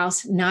your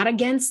spouse, not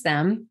against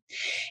them.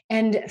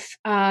 And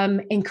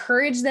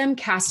encourage them,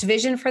 cast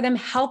vision for them,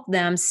 help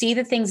them see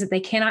the things that they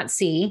cannot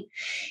see.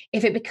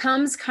 If it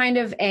becomes kind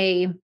of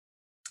a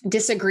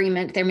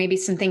disagreement, there may be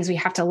some things we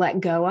have to let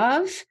go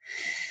of.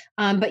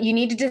 But you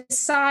need to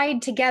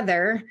decide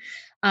together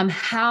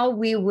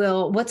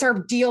what's our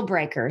deal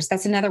breakers?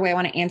 That's another way I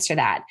want to answer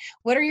that.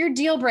 What are your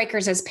deal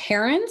breakers as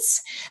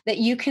parents that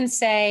you can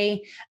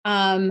say,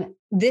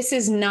 this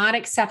is not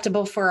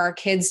acceptable for our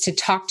kids to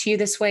talk to you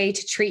this way,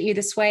 to treat you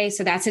this way.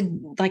 So that's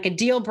like a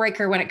deal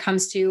breaker when it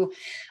comes to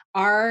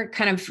our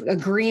kind of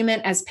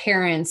agreement as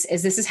parents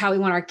is this is how we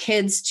want our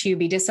kids to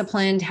be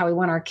disciplined, how we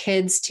want our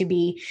kids to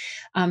be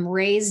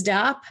raised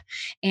up.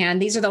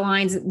 And these are the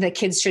lines that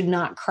kids should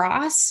not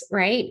cross,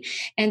 right?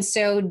 And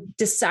so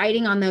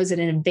deciding on those in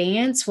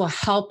advance will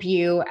help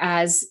you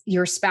as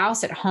your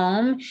spouse at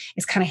home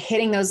is kind of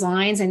hitting those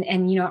lines. And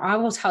I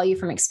will tell you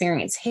from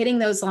experience, hitting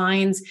those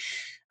lines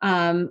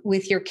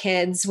with your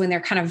kids when they're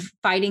kind of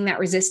fighting that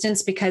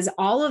resistance, because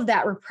all of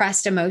that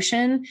repressed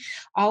emotion,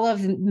 all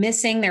of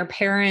missing their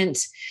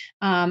parent,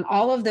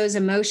 all of those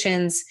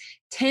emotions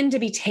tend to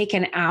be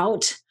taken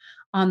out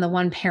on the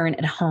one parent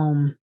at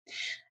home.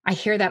 I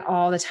hear that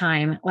all the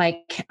time.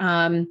 Like,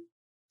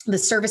 the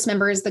service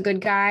member is the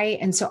good guy.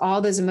 And so all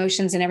those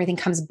emotions and everything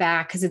comes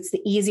back because it's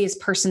the easiest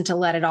person to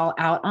let it all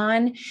out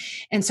on.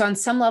 And so on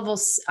some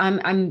levels,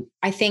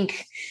 I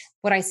think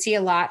what I see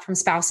a lot from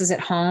spouses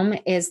at home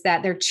is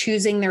that they're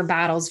choosing their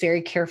battles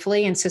very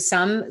carefully. And so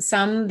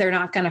some they're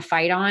not going to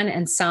fight on,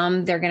 and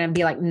some they're going to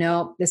be like,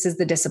 nope, this is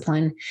the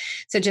discipline.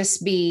 So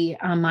just be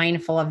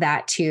mindful of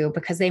that too,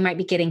 because they might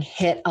be getting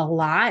hit a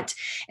lot.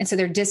 And so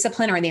their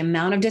discipline or the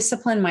amount of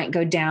discipline might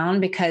go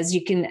down, because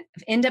you can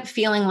end up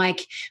feeling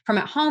like from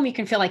at home, you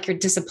can feel like you're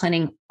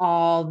disciplining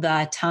all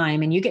the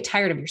time and you get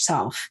tired of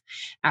yourself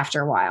after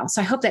a while.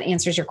 So I hope that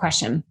answers your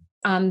question.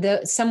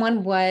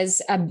 someone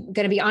was going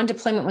to be on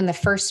deployment when the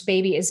first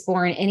baby is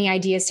born. Any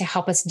ideas to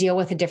help us deal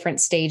with the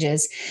different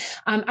stages?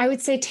 I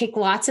would say take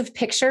lots of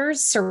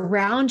pictures,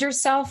 surround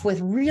yourself with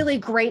really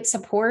great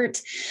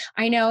support.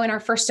 I know in our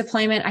first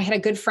deployment, I had a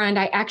good friend.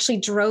 I actually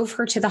drove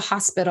her to the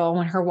hospital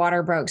when her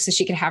water broke so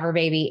she could have her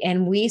baby.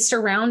 And we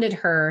surrounded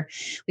her.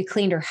 We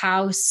cleaned her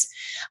house.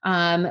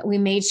 We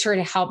made sure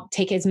to help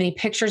take as many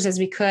pictures as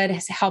we could,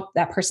 help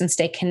that person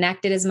stay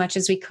connected as much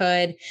as we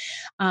could.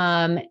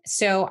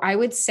 So I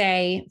would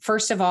say,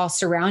 first of all,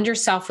 surround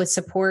yourself with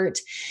support,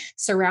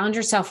 surround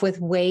yourself with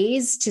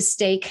ways to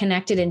stay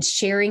connected and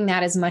sharing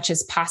that as much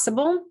as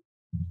possible.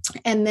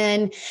 And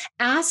then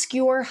ask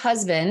your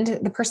husband,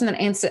 the person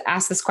that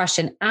asked this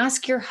question,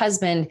 ask your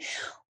husband,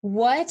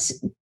 what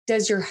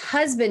does your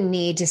husband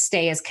need to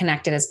stay as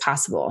connected as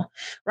possible?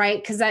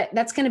 Right? Because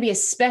that's going to be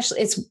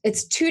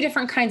it's two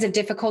different kinds of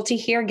difficulty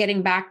here,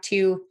 getting back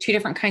to two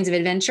different kinds of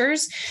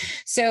adventures.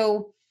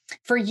 So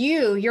for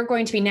you, you're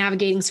going to be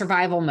navigating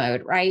survival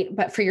mode, right?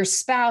 But for your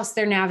spouse,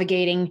 they're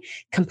navigating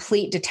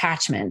complete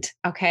detachment,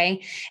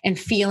 okay? And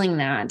feeling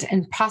that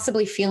and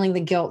possibly feeling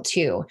the guilt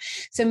too.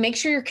 So make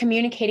sure you're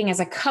communicating as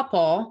a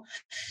couple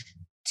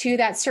to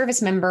that service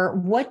member.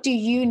 What do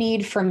you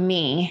need from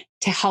me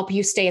to help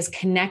you stay as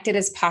connected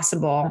as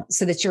possible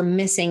so that you're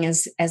missing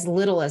as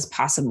little as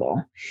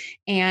possible?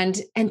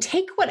 And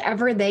take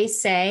whatever they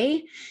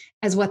say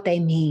as what they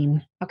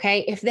mean,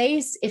 okay? If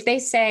they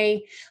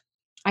say,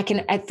 I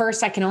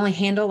can only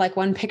handle like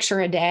one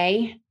picture a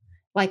day.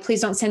 Like,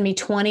 please don't send me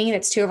 20.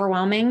 That's too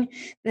overwhelming.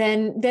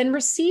 Then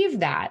receive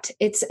that.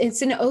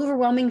 It's an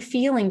overwhelming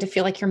feeling to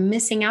feel like you're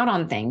missing out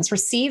on things.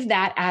 Receive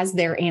that as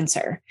their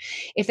answer.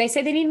 If they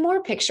say they need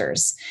more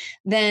pictures,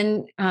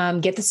 then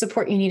get the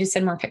support you need to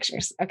send more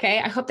pictures. Okay.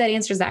 I hope that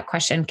answers that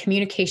question.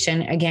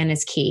 Communication again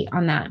is key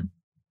on that.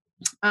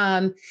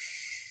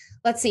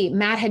 Let's see.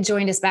 Matt had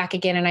joined us back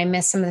again and I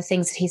missed some of the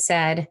things that he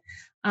said.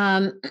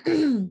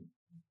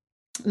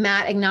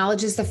 Matt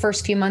acknowledges the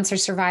first few months are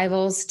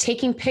survivals,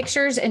 taking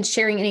pictures and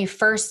sharing any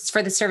firsts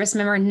for the service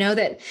member. Know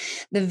that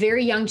the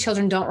very young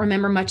children don't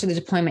remember much of the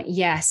deployment.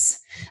 Yes.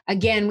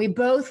 Again, we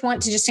both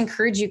want to just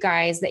encourage you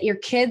guys that your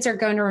kids are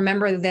going to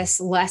remember this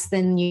less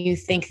than you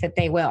think that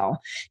they will.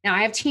 Now,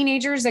 I have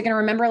teenagers that are going to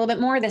remember a little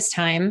bit more this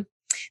time.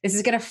 This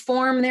is going to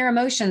form their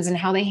emotions and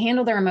how they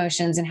handle their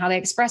emotions and how they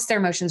express their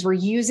emotions. We're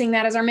using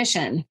that as our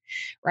mission,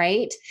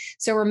 right?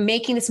 So we're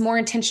making this more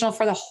intentional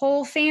for the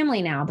whole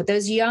family now. But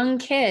those young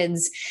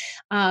kids,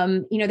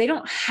 they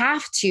don't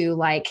have to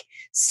like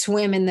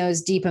swim in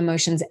those deep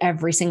emotions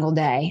every single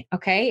day.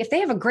 Okay. If they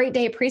have a great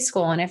day at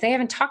preschool and if they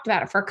haven't talked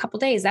about it for a couple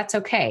of days, that's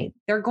okay.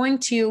 We're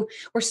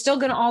still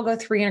going to all go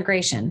through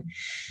integration.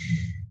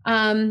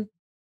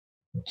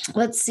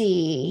 Let's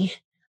see.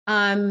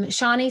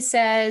 Shawnee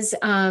says,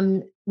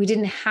 we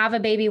didn't have a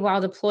baby while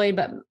deployed,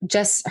 but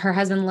just her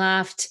husband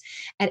left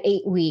at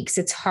 8 weeks.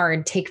 It's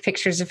hard. Take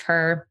pictures of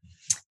her.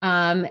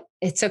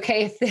 It's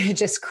okay if they're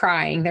just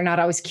crying. They're not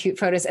always cute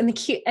photos, and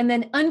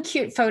then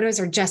uncute photos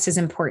are just as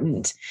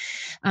important.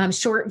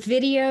 Short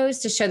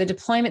videos to show the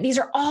deployment. These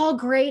are all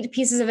great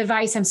pieces of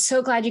advice. I'm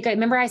so glad you guys,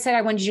 remember I said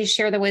I wanted you to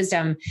share the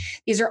wisdom.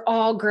 These are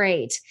all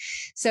great.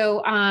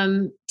 So,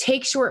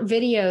 take short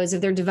videos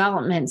of their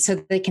development so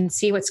that they can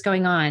see what's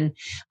going on.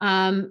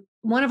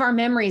 One of our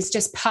memories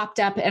just popped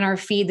up in our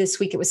feed this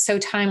week. It was so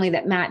timely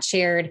that Matt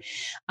shared,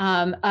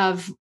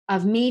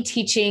 of me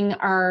teaching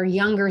our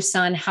younger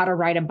son how to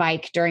ride a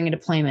bike during a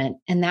deployment.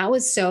 And that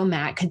was so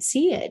Matt could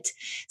see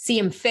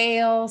him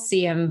fail,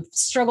 see him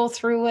struggle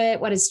through it,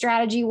 what his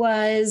strategy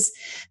was.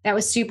 That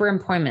was super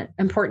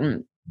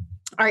important.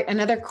 All right.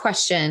 Another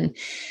question.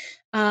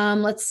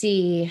 Let's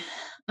see.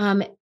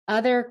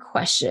 Other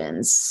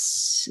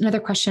questions. Another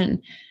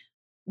question.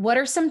 What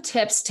are some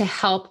tips to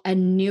help a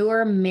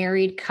newer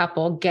married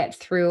couple get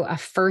through a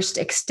first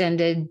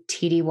extended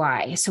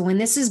TDY? So when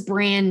this is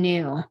brand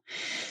new,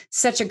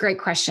 such a great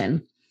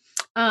question.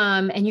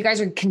 And you guys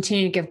are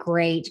continuing to give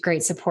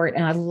great support.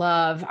 And I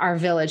love our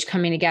village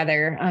coming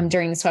together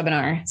during this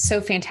webinar.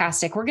 So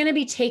fantastic. We're going to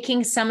be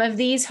taking some of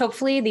these,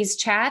 hopefully these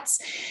chats,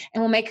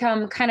 and we'll make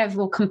them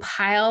we'll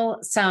compile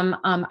some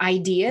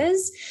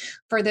ideas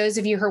for those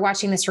of you who are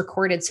watching this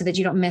recorded so that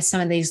you don't miss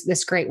some of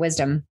this great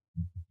wisdom.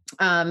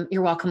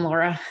 You're welcome,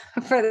 Laura,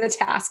 for the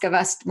task of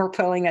we're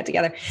pulling that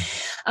together.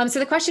 So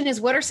the question is,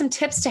 what are some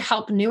tips to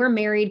help newer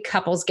married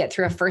couples get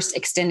through a first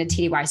extended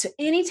TDY? So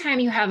anytime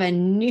you have a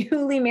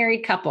newly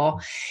married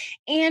couple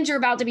and you're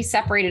about to be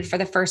separated for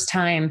the first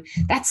time,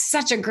 that's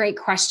such a great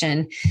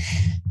question.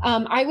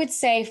 I would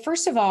say,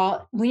 first of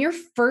all, when you're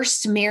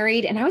first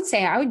married, and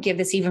I would give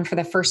this even for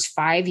the first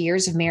 5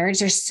 years of marriage,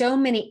 there's so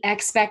many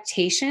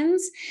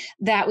expectations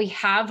that we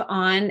have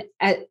on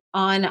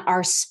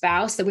our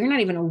spouse that we're not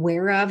even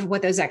aware of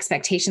what those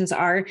expectations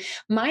are.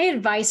 My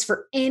advice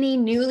for any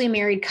newly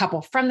married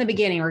couple from the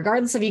beginning,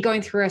 regardless of you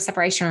going through a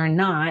separation or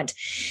not,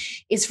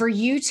 is for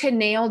you to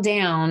nail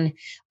down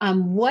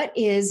what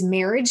is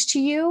marriage to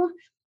you?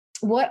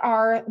 What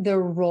are the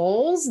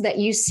roles that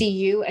you see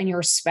you and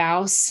your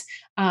spouse,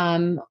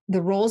 the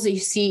roles that you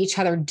see each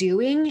other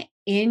doing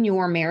in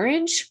your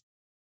marriage?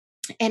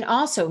 And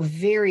also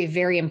very,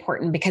 very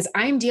important, because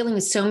I'm dealing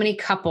with so many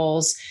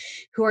couples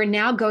who are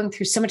now going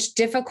through so much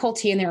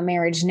difficulty in their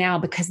marriage now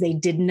because they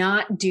did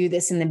not do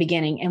this in the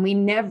beginning. And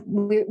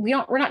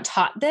we're not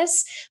taught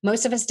this.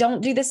 Most of us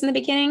don't do this in the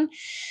beginning.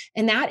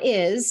 And that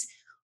is,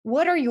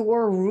 what are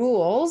your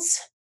rules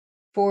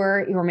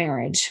for your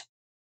marriage?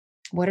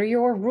 What are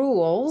your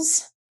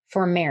rules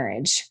for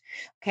marriage?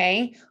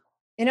 Okay.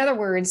 In other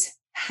words,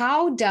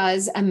 how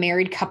does a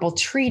married couple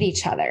treat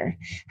each other?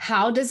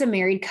 How does a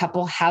married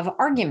couple have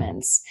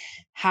arguments?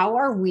 How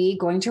are we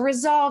going to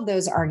resolve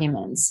those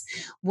arguments?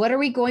 What are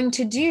we going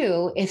to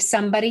do if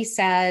somebody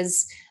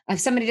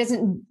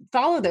doesn't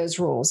follow those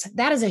rules?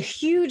 That is a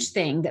huge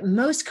thing that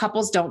most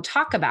couples don't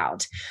talk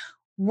about.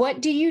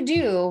 What do you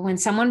do when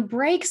someone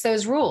breaks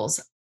those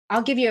rules?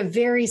 I'll give you a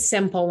very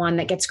simple one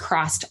that gets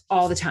crossed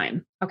all the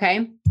time.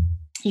 Okay.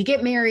 You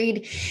get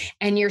married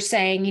and you're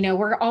saying,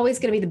 we're always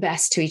going to be the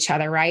best to each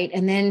other, right?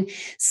 And then,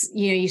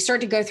 you start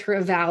to go through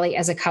a valley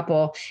as a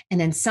couple. And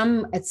then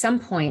at some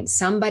point,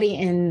 somebody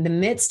in the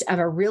midst of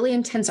a really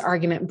intense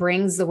argument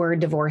brings the word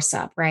divorce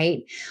up,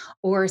 right?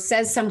 Or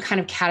says some kind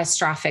of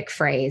catastrophic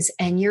phrase,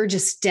 and you're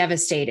just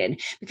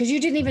devastated because you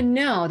didn't even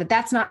know that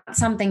that's not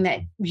something that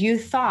you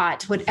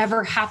thought would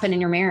ever happen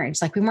in your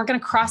marriage. Like, we weren't going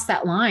to cross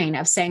that line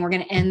of saying we're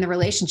going to end the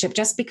relationship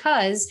just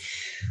because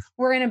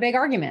we're in a big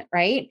argument,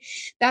 right?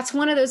 That's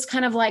one of those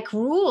kind of like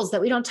rules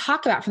that we don't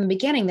talk about from the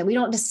beginning, that we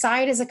don't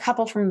decide as a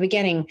couple from the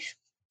beginning.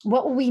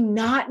 What will we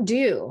not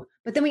do?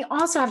 But then we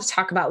also have to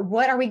talk about,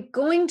 what are we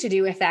going to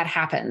do if that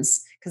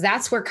happens? Because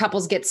that's where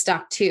couples get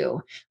stuck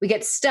too. We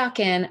get stuck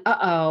in,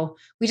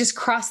 we just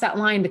crossed that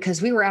line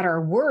because we were at our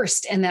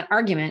worst in that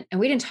argument. And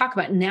we didn't talk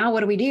about, now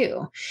what do we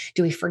do?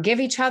 Do we forgive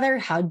each other?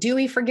 How do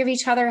we forgive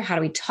each other? How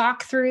do we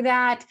talk through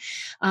that?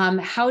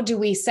 How do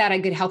we set a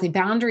good, healthy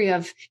boundary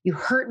of, you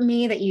hurt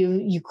me, that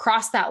you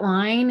crossed that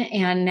line.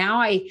 And now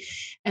I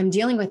am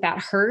dealing with that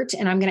hurt.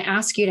 And I'm going to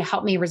ask you to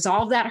help me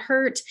resolve that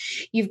hurt.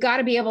 You've got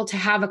to be able to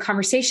have a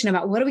conversation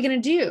about, what are we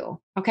going to do?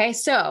 Okay.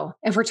 So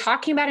if we're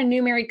talking about a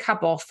new married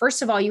couple,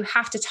 first of all, you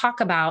have to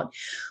talk about,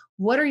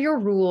 what are your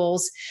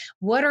rules?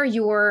 What are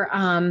your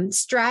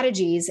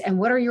strategies? And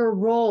what are your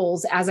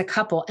roles as a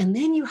couple? And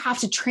then you have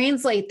to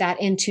translate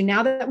that into,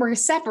 now that we're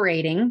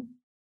separating,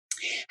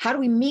 how do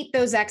we meet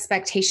those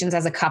expectations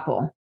as a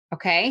couple?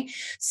 Okay.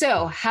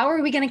 So how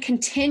are we going to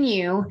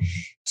continue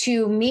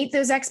to meet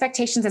those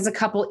expectations as a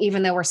couple,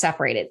 even though we're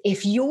separated?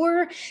 If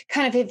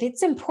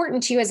it's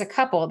important to you as a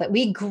couple that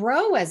we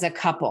grow as a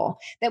couple,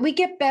 that we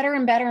get better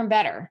and better and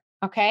better.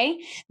 Okay.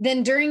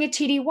 Then during a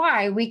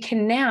TDY, we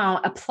can now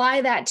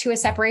apply that to a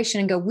separation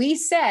and go, we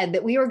said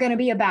that we were going to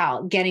be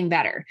about getting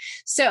better.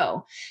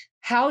 So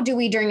how do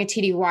we, during a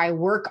TDY,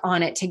 work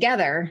on it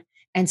together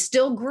and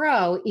still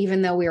grow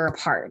even though we are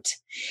apart?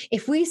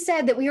 If we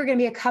said that we were going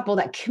to be a couple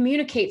that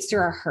communicates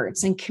through our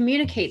hurts and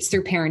communicates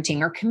through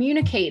parenting, or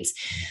communicates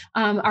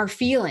our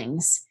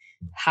feelings,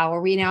 how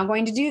are we now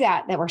going to do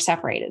that we're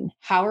separated?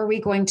 How are we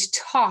going to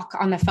talk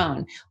on the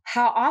phone?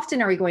 How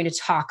often are we going to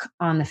talk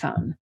on the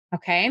phone?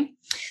 Okay.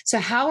 So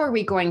how are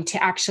we going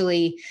to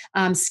actually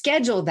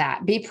schedule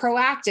that, be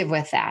proactive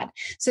with that?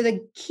 So the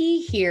key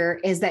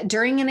here is that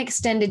during an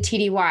extended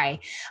TDY,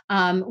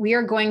 we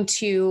are going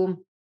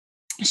to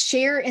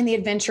share in the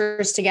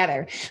adventures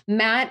together.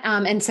 Matt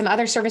and some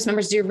other service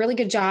members do a really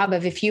good job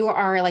of, if you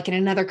are like in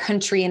another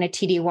country in a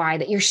TDY,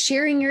 that you're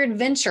sharing your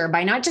adventure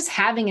by not just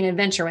having an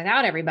adventure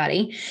without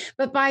everybody,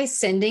 but by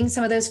sending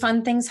some of those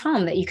fun things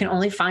home that you can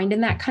only find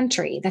in that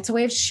country. That's a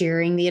way of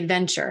sharing the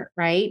adventure,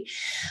 right?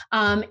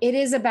 It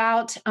is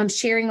about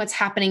sharing what's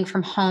happening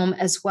from home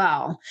as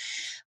well.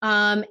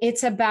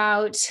 It's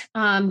about,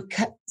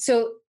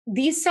 so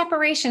these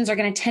separations are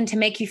going to tend to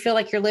make you feel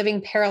like you're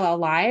living parallel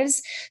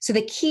lives. So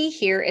the key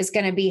here is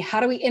going to be, how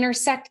do we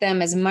intersect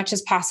them as much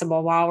as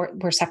possible while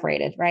we're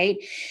separated, right?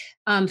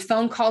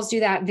 Phone calls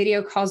do that,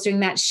 video calls doing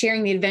that,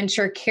 sharing the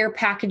adventure, care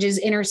packages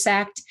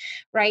intersect,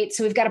 right?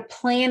 So we've got to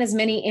plan as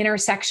many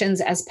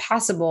intersections as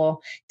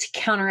possible to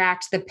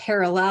counteract the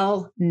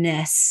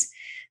parallelness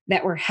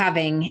that we're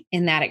having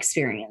in that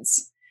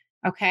experience.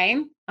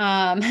 Okay.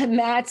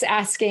 Matt's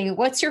asking,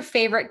 what's your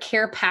favorite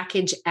care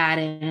package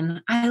add-in?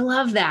 I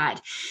love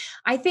that.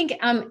 I think,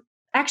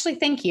 actually,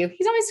 thank you.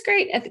 He's always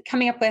great at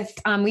coming up with,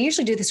 we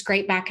usually do this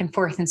great back and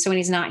forth. And so when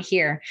he's not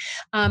here,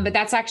 but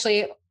that's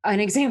actually an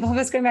example of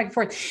us going back and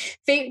forth.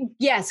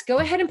 Yes, go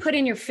ahead and put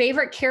in your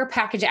favorite care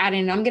package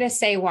add-in. And I'm going to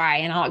say why,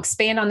 and I'll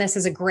expand on this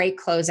as a great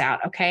closeout.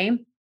 Okay.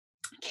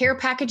 Care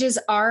packages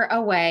are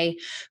a way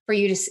for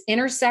you to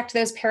intersect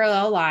those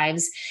parallel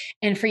lives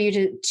and for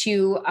you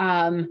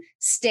to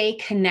stay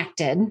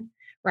connected,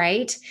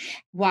 right,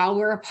 while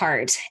we're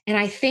apart. And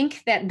I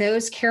think that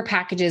those care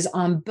packages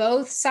on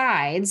both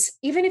sides,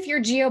 even if you're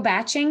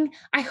geo-batching,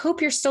 I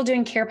hope you're still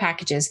doing care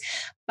packages.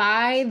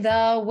 By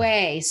the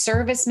way,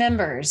 service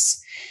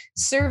members,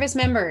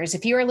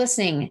 if you are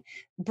listening,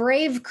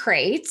 Brave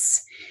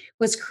Crates,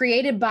 was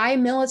created by a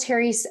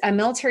military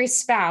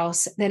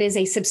spouse that is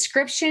a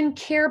subscription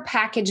care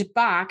package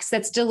box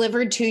that's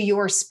delivered to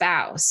your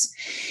spouse.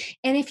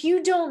 And if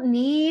you don't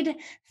need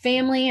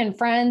family and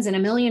friends and a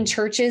million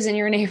churches in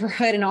your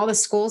neighborhood and all the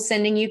schools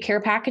sending you care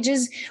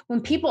packages,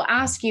 when people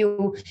ask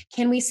you,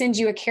 can we send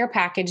you a care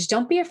package?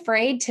 Don't be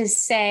afraid to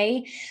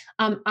say,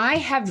 I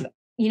have,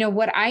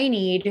 what I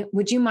need.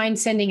 Would you mind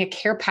sending a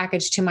care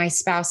package to my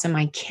spouse and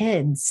my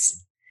kids?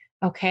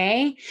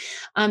 Okay.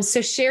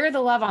 So share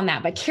the love on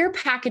that, but care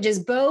packages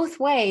both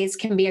ways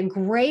can be a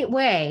great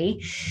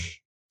way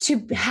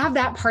to have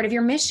that part of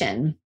your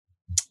mission.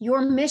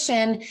 Your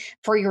mission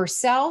for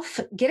yourself,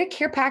 get a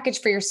care package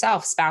for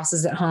yourself,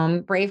 spouses at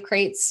home. Brave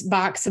Crates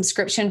box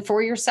subscription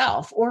for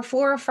yourself or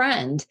for a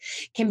friend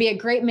can be a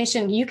great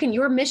mission.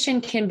 Your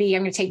mission can be,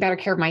 I'm going to take better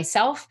care of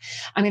myself.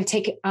 I'm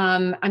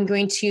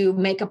going to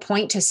make a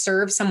point to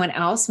serve someone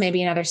else,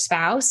 maybe another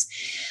spouse.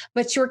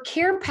 But your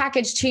care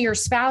package to your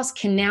spouse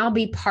can now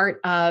be part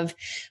of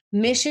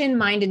mission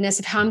mindedness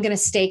of how I'm going to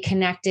stay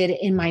connected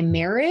in my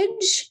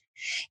marriage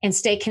and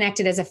stay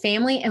connected as a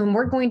family. And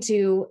we're going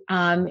to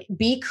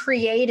be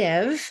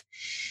creative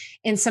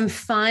in some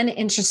fun,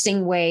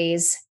 interesting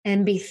ways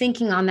and be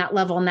thinking on that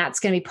level. And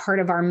that's going to be part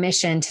of our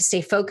mission to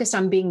stay focused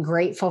on being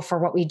grateful for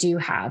what we do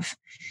have.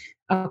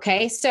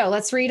 Okay. So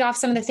let's read off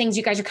some of the things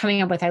you guys are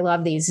coming up with. I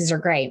love these. These are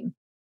great.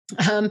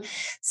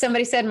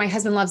 Somebody said, my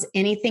husband loves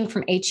anything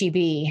from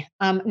H-E-B.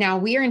 Now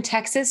we are in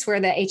Texas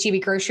where the H-E-B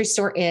grocery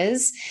store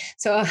is.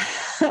 So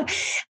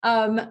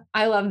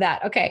I love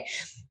that. Okay.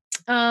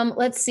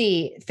 Let's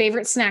see.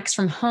 Favorite snacks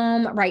from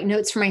home, write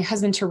notes for my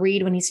husband to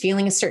read when he's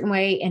feeling a certain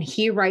way. And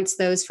he writes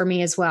those for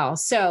me as well.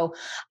 So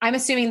I'm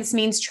assuming this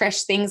means,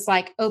 Trish, things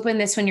like open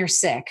this when you're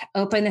sick,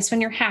 open this when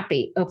you're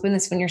happy, open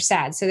this when you're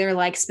sad. So they're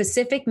like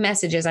specific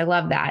messages. I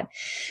love that.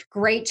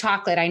 Great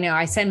chocolate. I know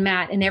I send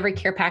Matt in every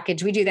care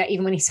package. We do that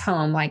even when he's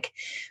home, like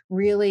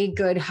really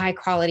good, high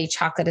quality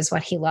chocolate is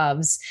what he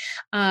loves.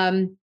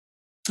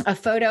 A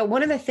photo.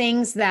 One of the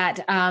things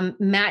that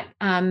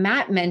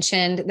Matt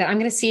mentioned that I'm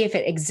going to see if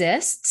it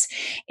exists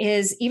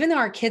is, even though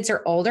our kids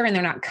are older and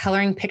they're not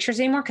coloring pictures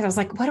anymore, because I was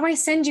like, what do I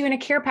send you in a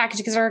care package?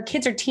 Because our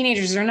kids are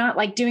teenagers. They're not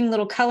like doing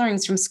little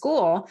colorings from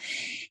school.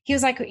 He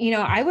was like,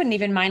 I wouldn't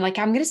even mind. Like,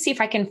 I'm going to see if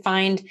I can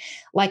find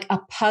like a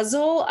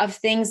puzzle of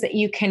things that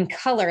you can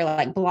color,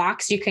 like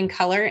blocks you can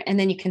color, and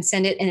then you can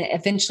send it and it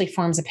eventually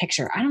forms a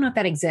picture. I don't know if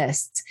that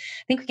exists.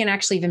 I think we can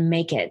actually even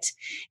make it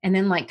and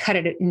then like cut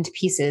it into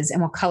pieces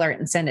and we'll color it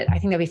and send it. I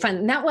think that'd be fun.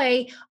 And that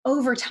way,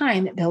 over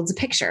time, it builds a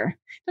picture.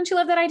 Don't you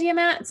love that idea,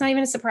 Matt? It's not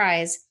even a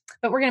surprise,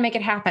 but we're going to make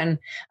it happen.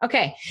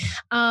 Okay.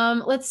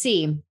 Let's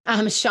see.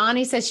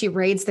 Shawnee says she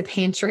raids the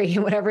pantry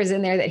and whatever's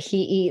in there that he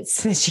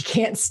eats that she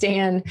can't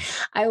stand.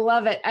 I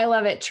love it. I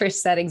love it. Trish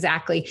said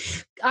exactly.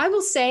 I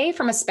will say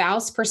from a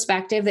spouse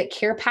perspective that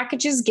care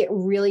packages get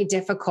really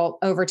difficult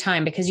over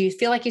time because you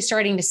feel like you're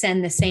starting to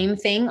send the same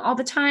thing all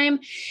the time.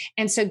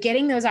 And so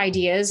getting those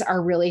ideas are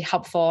really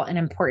helpful and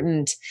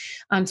important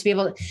to be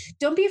able to,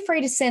 don't be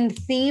afraid to send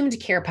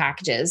themed care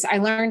packages. I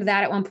learned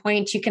that at one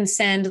point you can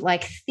send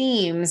like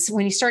themes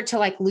when you start to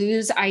like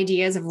lose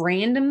ideas of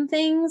random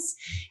things.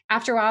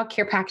 After a while,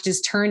 care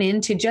packages turn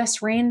into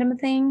just random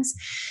things.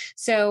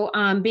 So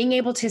being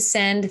able to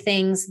send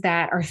things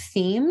that are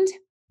themed.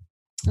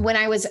 When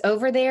I was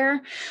over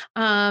there,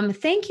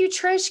 thank you,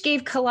 Trish,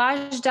 gave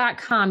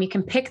collage.com. You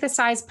can pick the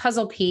size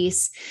puzzle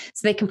piece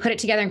so they can put it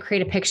together and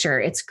create a picture.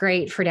 It's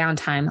great for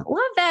downtime.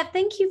 Love that.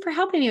 Thank you for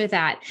helping me with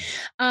that.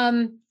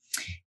 When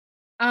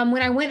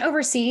I went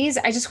overseas,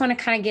 I just want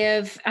to kind of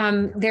give,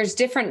 there's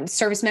different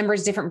service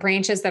members, different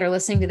branches that are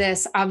listening to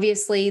this.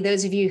 Obviously,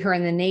 those of you who are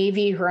in the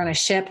Navy, who are on a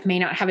ship may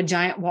not have a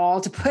giant wall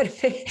to put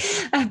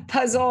a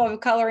puzzle of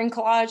coloring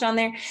collage on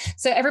there.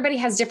 So everybody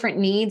has different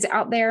needs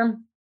out there.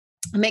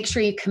 Make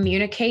sure you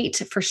communicate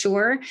for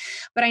sure.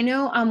 But I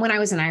know when I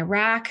was in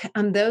Iraq,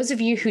 those of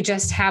you who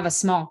just have a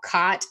small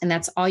cot and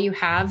that's all you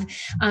have,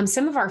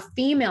 some of our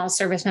female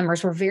service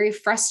members were very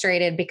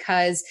frustrated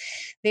because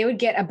they would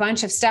get a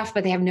bunch of stuff,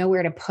 but they have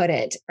nowhere to put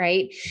it,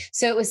 right?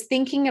 So it was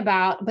thinking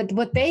about, but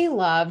what they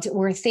loved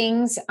were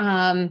things,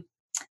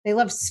 they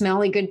loved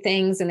smelly good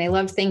things and they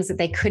loved things that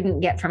they couldn't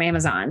get from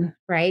Amazon,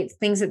 right?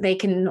 Things that they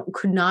could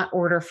not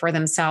order for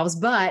themselves,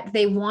 but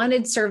they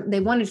wanted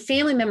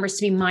family members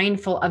to be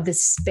mindful of the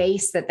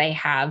space that they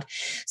have.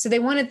 So they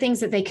wanted things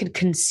that they could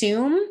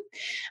consume,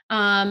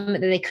 that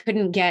they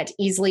couldn't get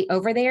easily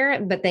over there,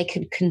 but they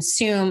could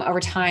consume over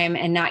time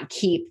and not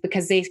keep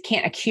because they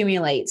can't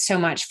accumulate so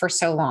much for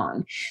so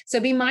long. So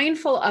be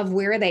mindful of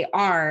where they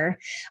are,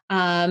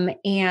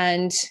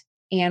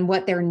 and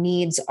what their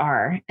needs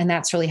are. And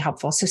that's really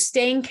helpful. So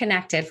staying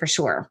connected for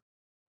sure.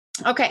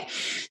 Okay,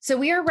 so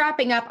we are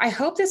wrapping up. I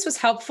hope this was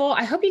helpful.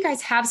 I hope you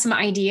guys have some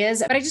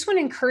ideas, but I just want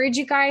to encourage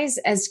you guys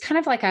as kind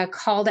of like a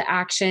call to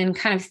action,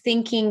 kind of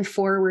thinking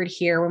forward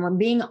here when we're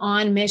being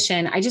on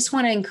mission. I just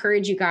want to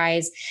encourage you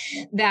guys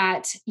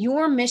that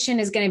your mission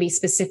is going to be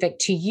specific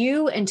to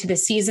you and to the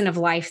season of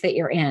life that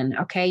you're in.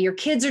 Okay, your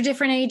kids are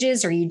different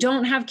ages, or you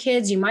don't have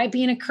kids. You might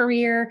be in a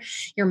career.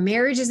 Your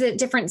marriage is at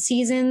different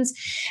seasons.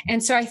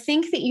 And so I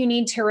think that you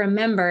need to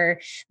remember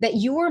that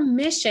your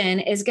mission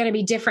is going to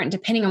be different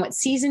depending on what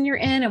season you're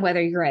in, and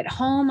whether you're at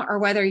home or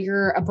whether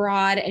you're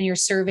abroad and you're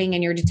serving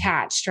and you're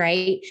detached,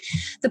 right?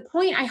 The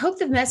point, I hope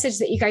the message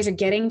that you guys are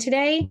getting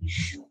today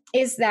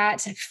is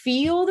that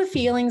feel the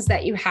feelings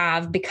that you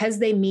have because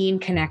they mean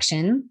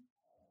connection.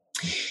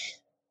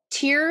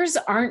 Tears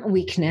aren't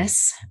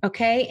weakness,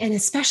 okay? And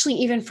especially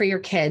even for your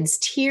kids,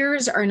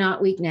 tears are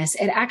not weakness.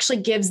 It actually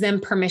gives them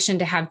permission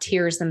to have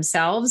tears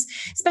themselves,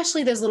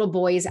 especially those little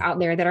boys out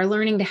there that are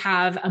learning to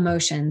have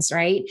emotions,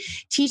 right?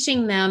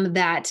 Teaching them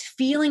that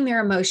feeling their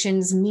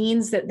emotions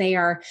means that they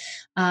are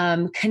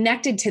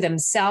connected to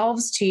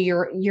themselves,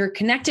 you're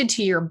connected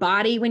to your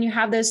body when you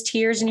have those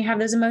tears and you have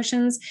those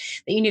emotions,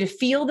 that you need to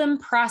feel them,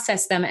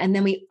 process them. And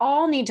then we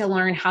all need to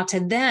learn how to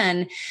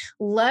then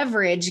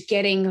leverage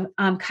getting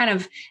kind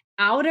of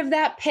out of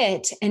that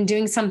pit and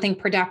doing something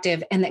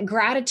productive. And that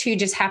gratitude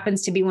just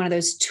happens to be one of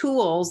those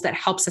tools that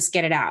helps us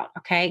get it out.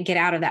 Okay. Get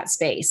out of that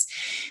space,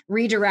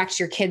 redirect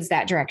your kids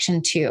that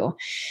direction too.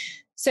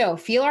 So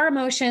feel our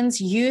emotions,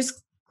 use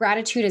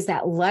gratitude as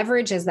that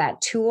leverage, as that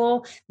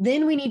tool.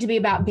 Then we need to be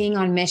about being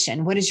on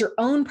mission. What is your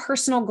own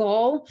personal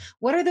goal?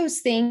 What are those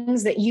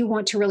things that you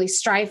want to really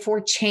strive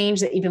for, change,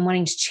 that you've been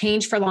wanting to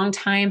change for a long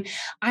time?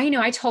 I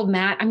know I told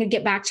Matt, I'm going to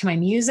get back to my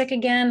music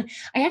again.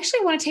 I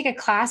actually want to take a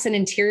class in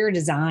interior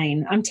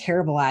design. I'm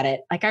terrible at it.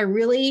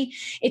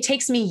 It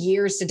takes me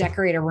years to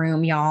decorate a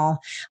room, y'all.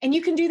 And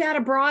you can do that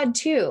abroad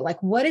too.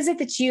 Like, what is it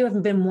that you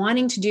have been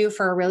wanting to do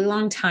for a really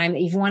long time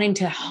that you've wanting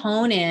to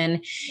hone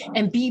in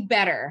and be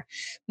better?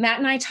 Matt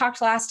and I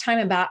talked last time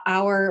about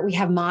we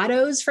have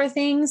mottos for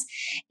things.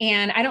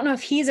 And I don't know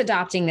if he's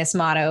adopting this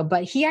motto,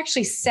 but he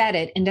actually said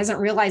it and doesn't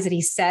realize that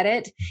he said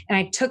it. And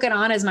I took it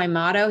on as my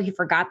motto. He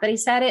forgot that he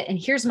said it. And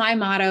here's my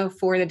motto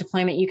for the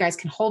deployment. You guys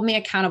can hold me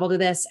accountable to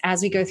this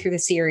as we go through the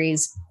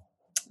series.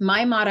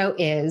 My motto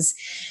is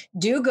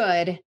do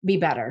good, be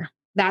better.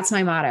 That's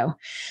my motto.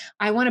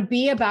 I want to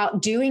be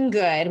about doing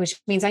good, which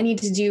means I need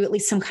to do at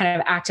least some kind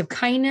of act of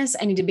kindness.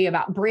 I need to be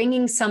about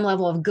bringing some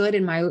level of good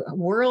in my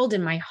world,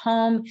 in my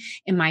home,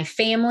 in my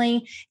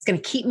family. It's going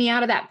to keep me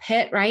out of that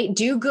pit, right?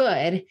 Do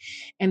good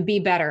and be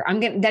better.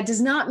 That does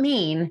not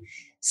mean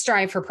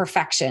strive for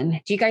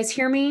perfection. Do you guys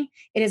hear me?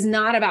 It is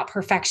not about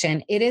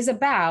perfection. It is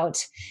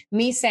about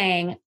me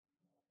saying,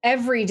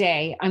 every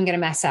day I'm going to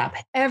mess up.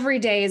 Every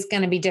day is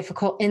going to be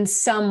difficult in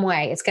some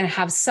way. It's going to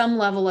have some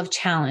level of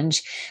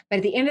challenge. But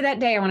at the end of that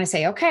day, I want to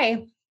say, okay,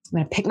 I'm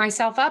going to pick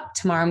myself up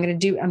tomorrow. I'm going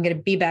to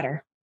be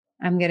better.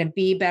 I'm going to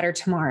be better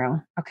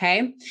tomorrow.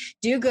 Okay.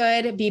 Do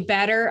good, be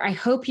better. I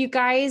hope you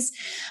guys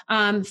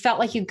felt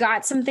like you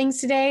got some things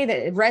today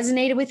that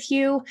resonated with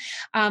you.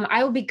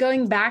 I will be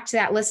going back to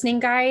that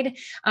listening guide.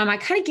 I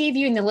kind of gave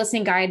you in the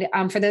listening guide,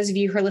 for those of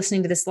you who are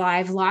listening to this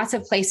live, lots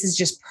of places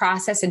just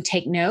process and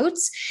take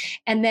notes.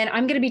 And then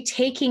I'm going to be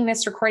taking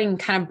this recording and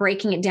kind of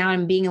breaking it down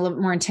and being a little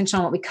bit more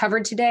intentional on what we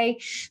covered today.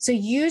 So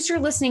use your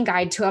listening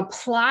guide to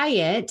apply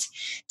it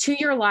to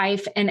your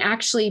life and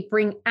actually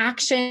bring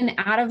action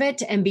out of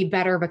it and be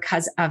better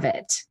because of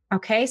it.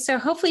 Okay. So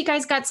hopefully you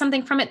guys got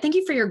something from it. Thank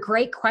you for your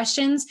great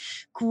questions,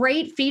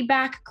 great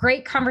feedback,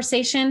 great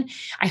conversation.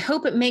 I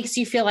hope it makes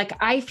you feel like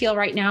I feel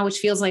right now, which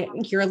feels like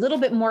you're a little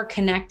bit more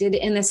connected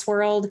in this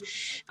world.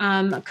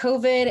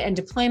 COVID and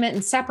deployment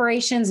and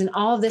separations and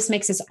all of this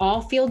makes us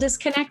all feel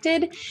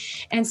disconnected.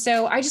 And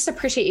so I just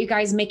appreciate you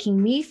guys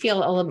making me feel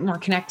a little bit more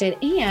connected.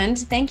 And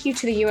thank you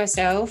to the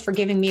USO for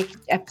giving me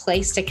a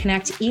place to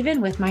connect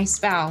even with my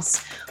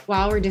spouse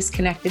while we're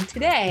disconnected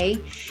today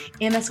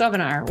in this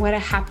webinar. What a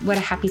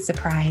happy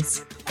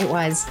surprise. It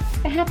was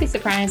a happy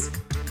surprise.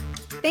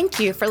 Thank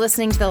you for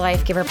listening to the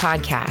Life Giver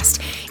podcast.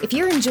 If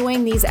you're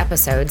enjoying these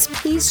episodes,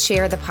 please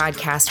share the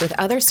podcast with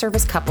other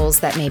service couples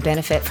that may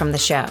benefit from the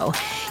show.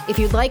 If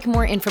you'd like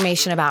more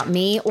information about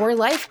me or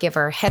Life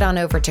Giver, head on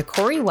over to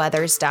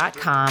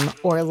CoreyWeathers.com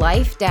or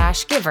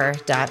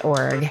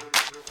life-giver.org.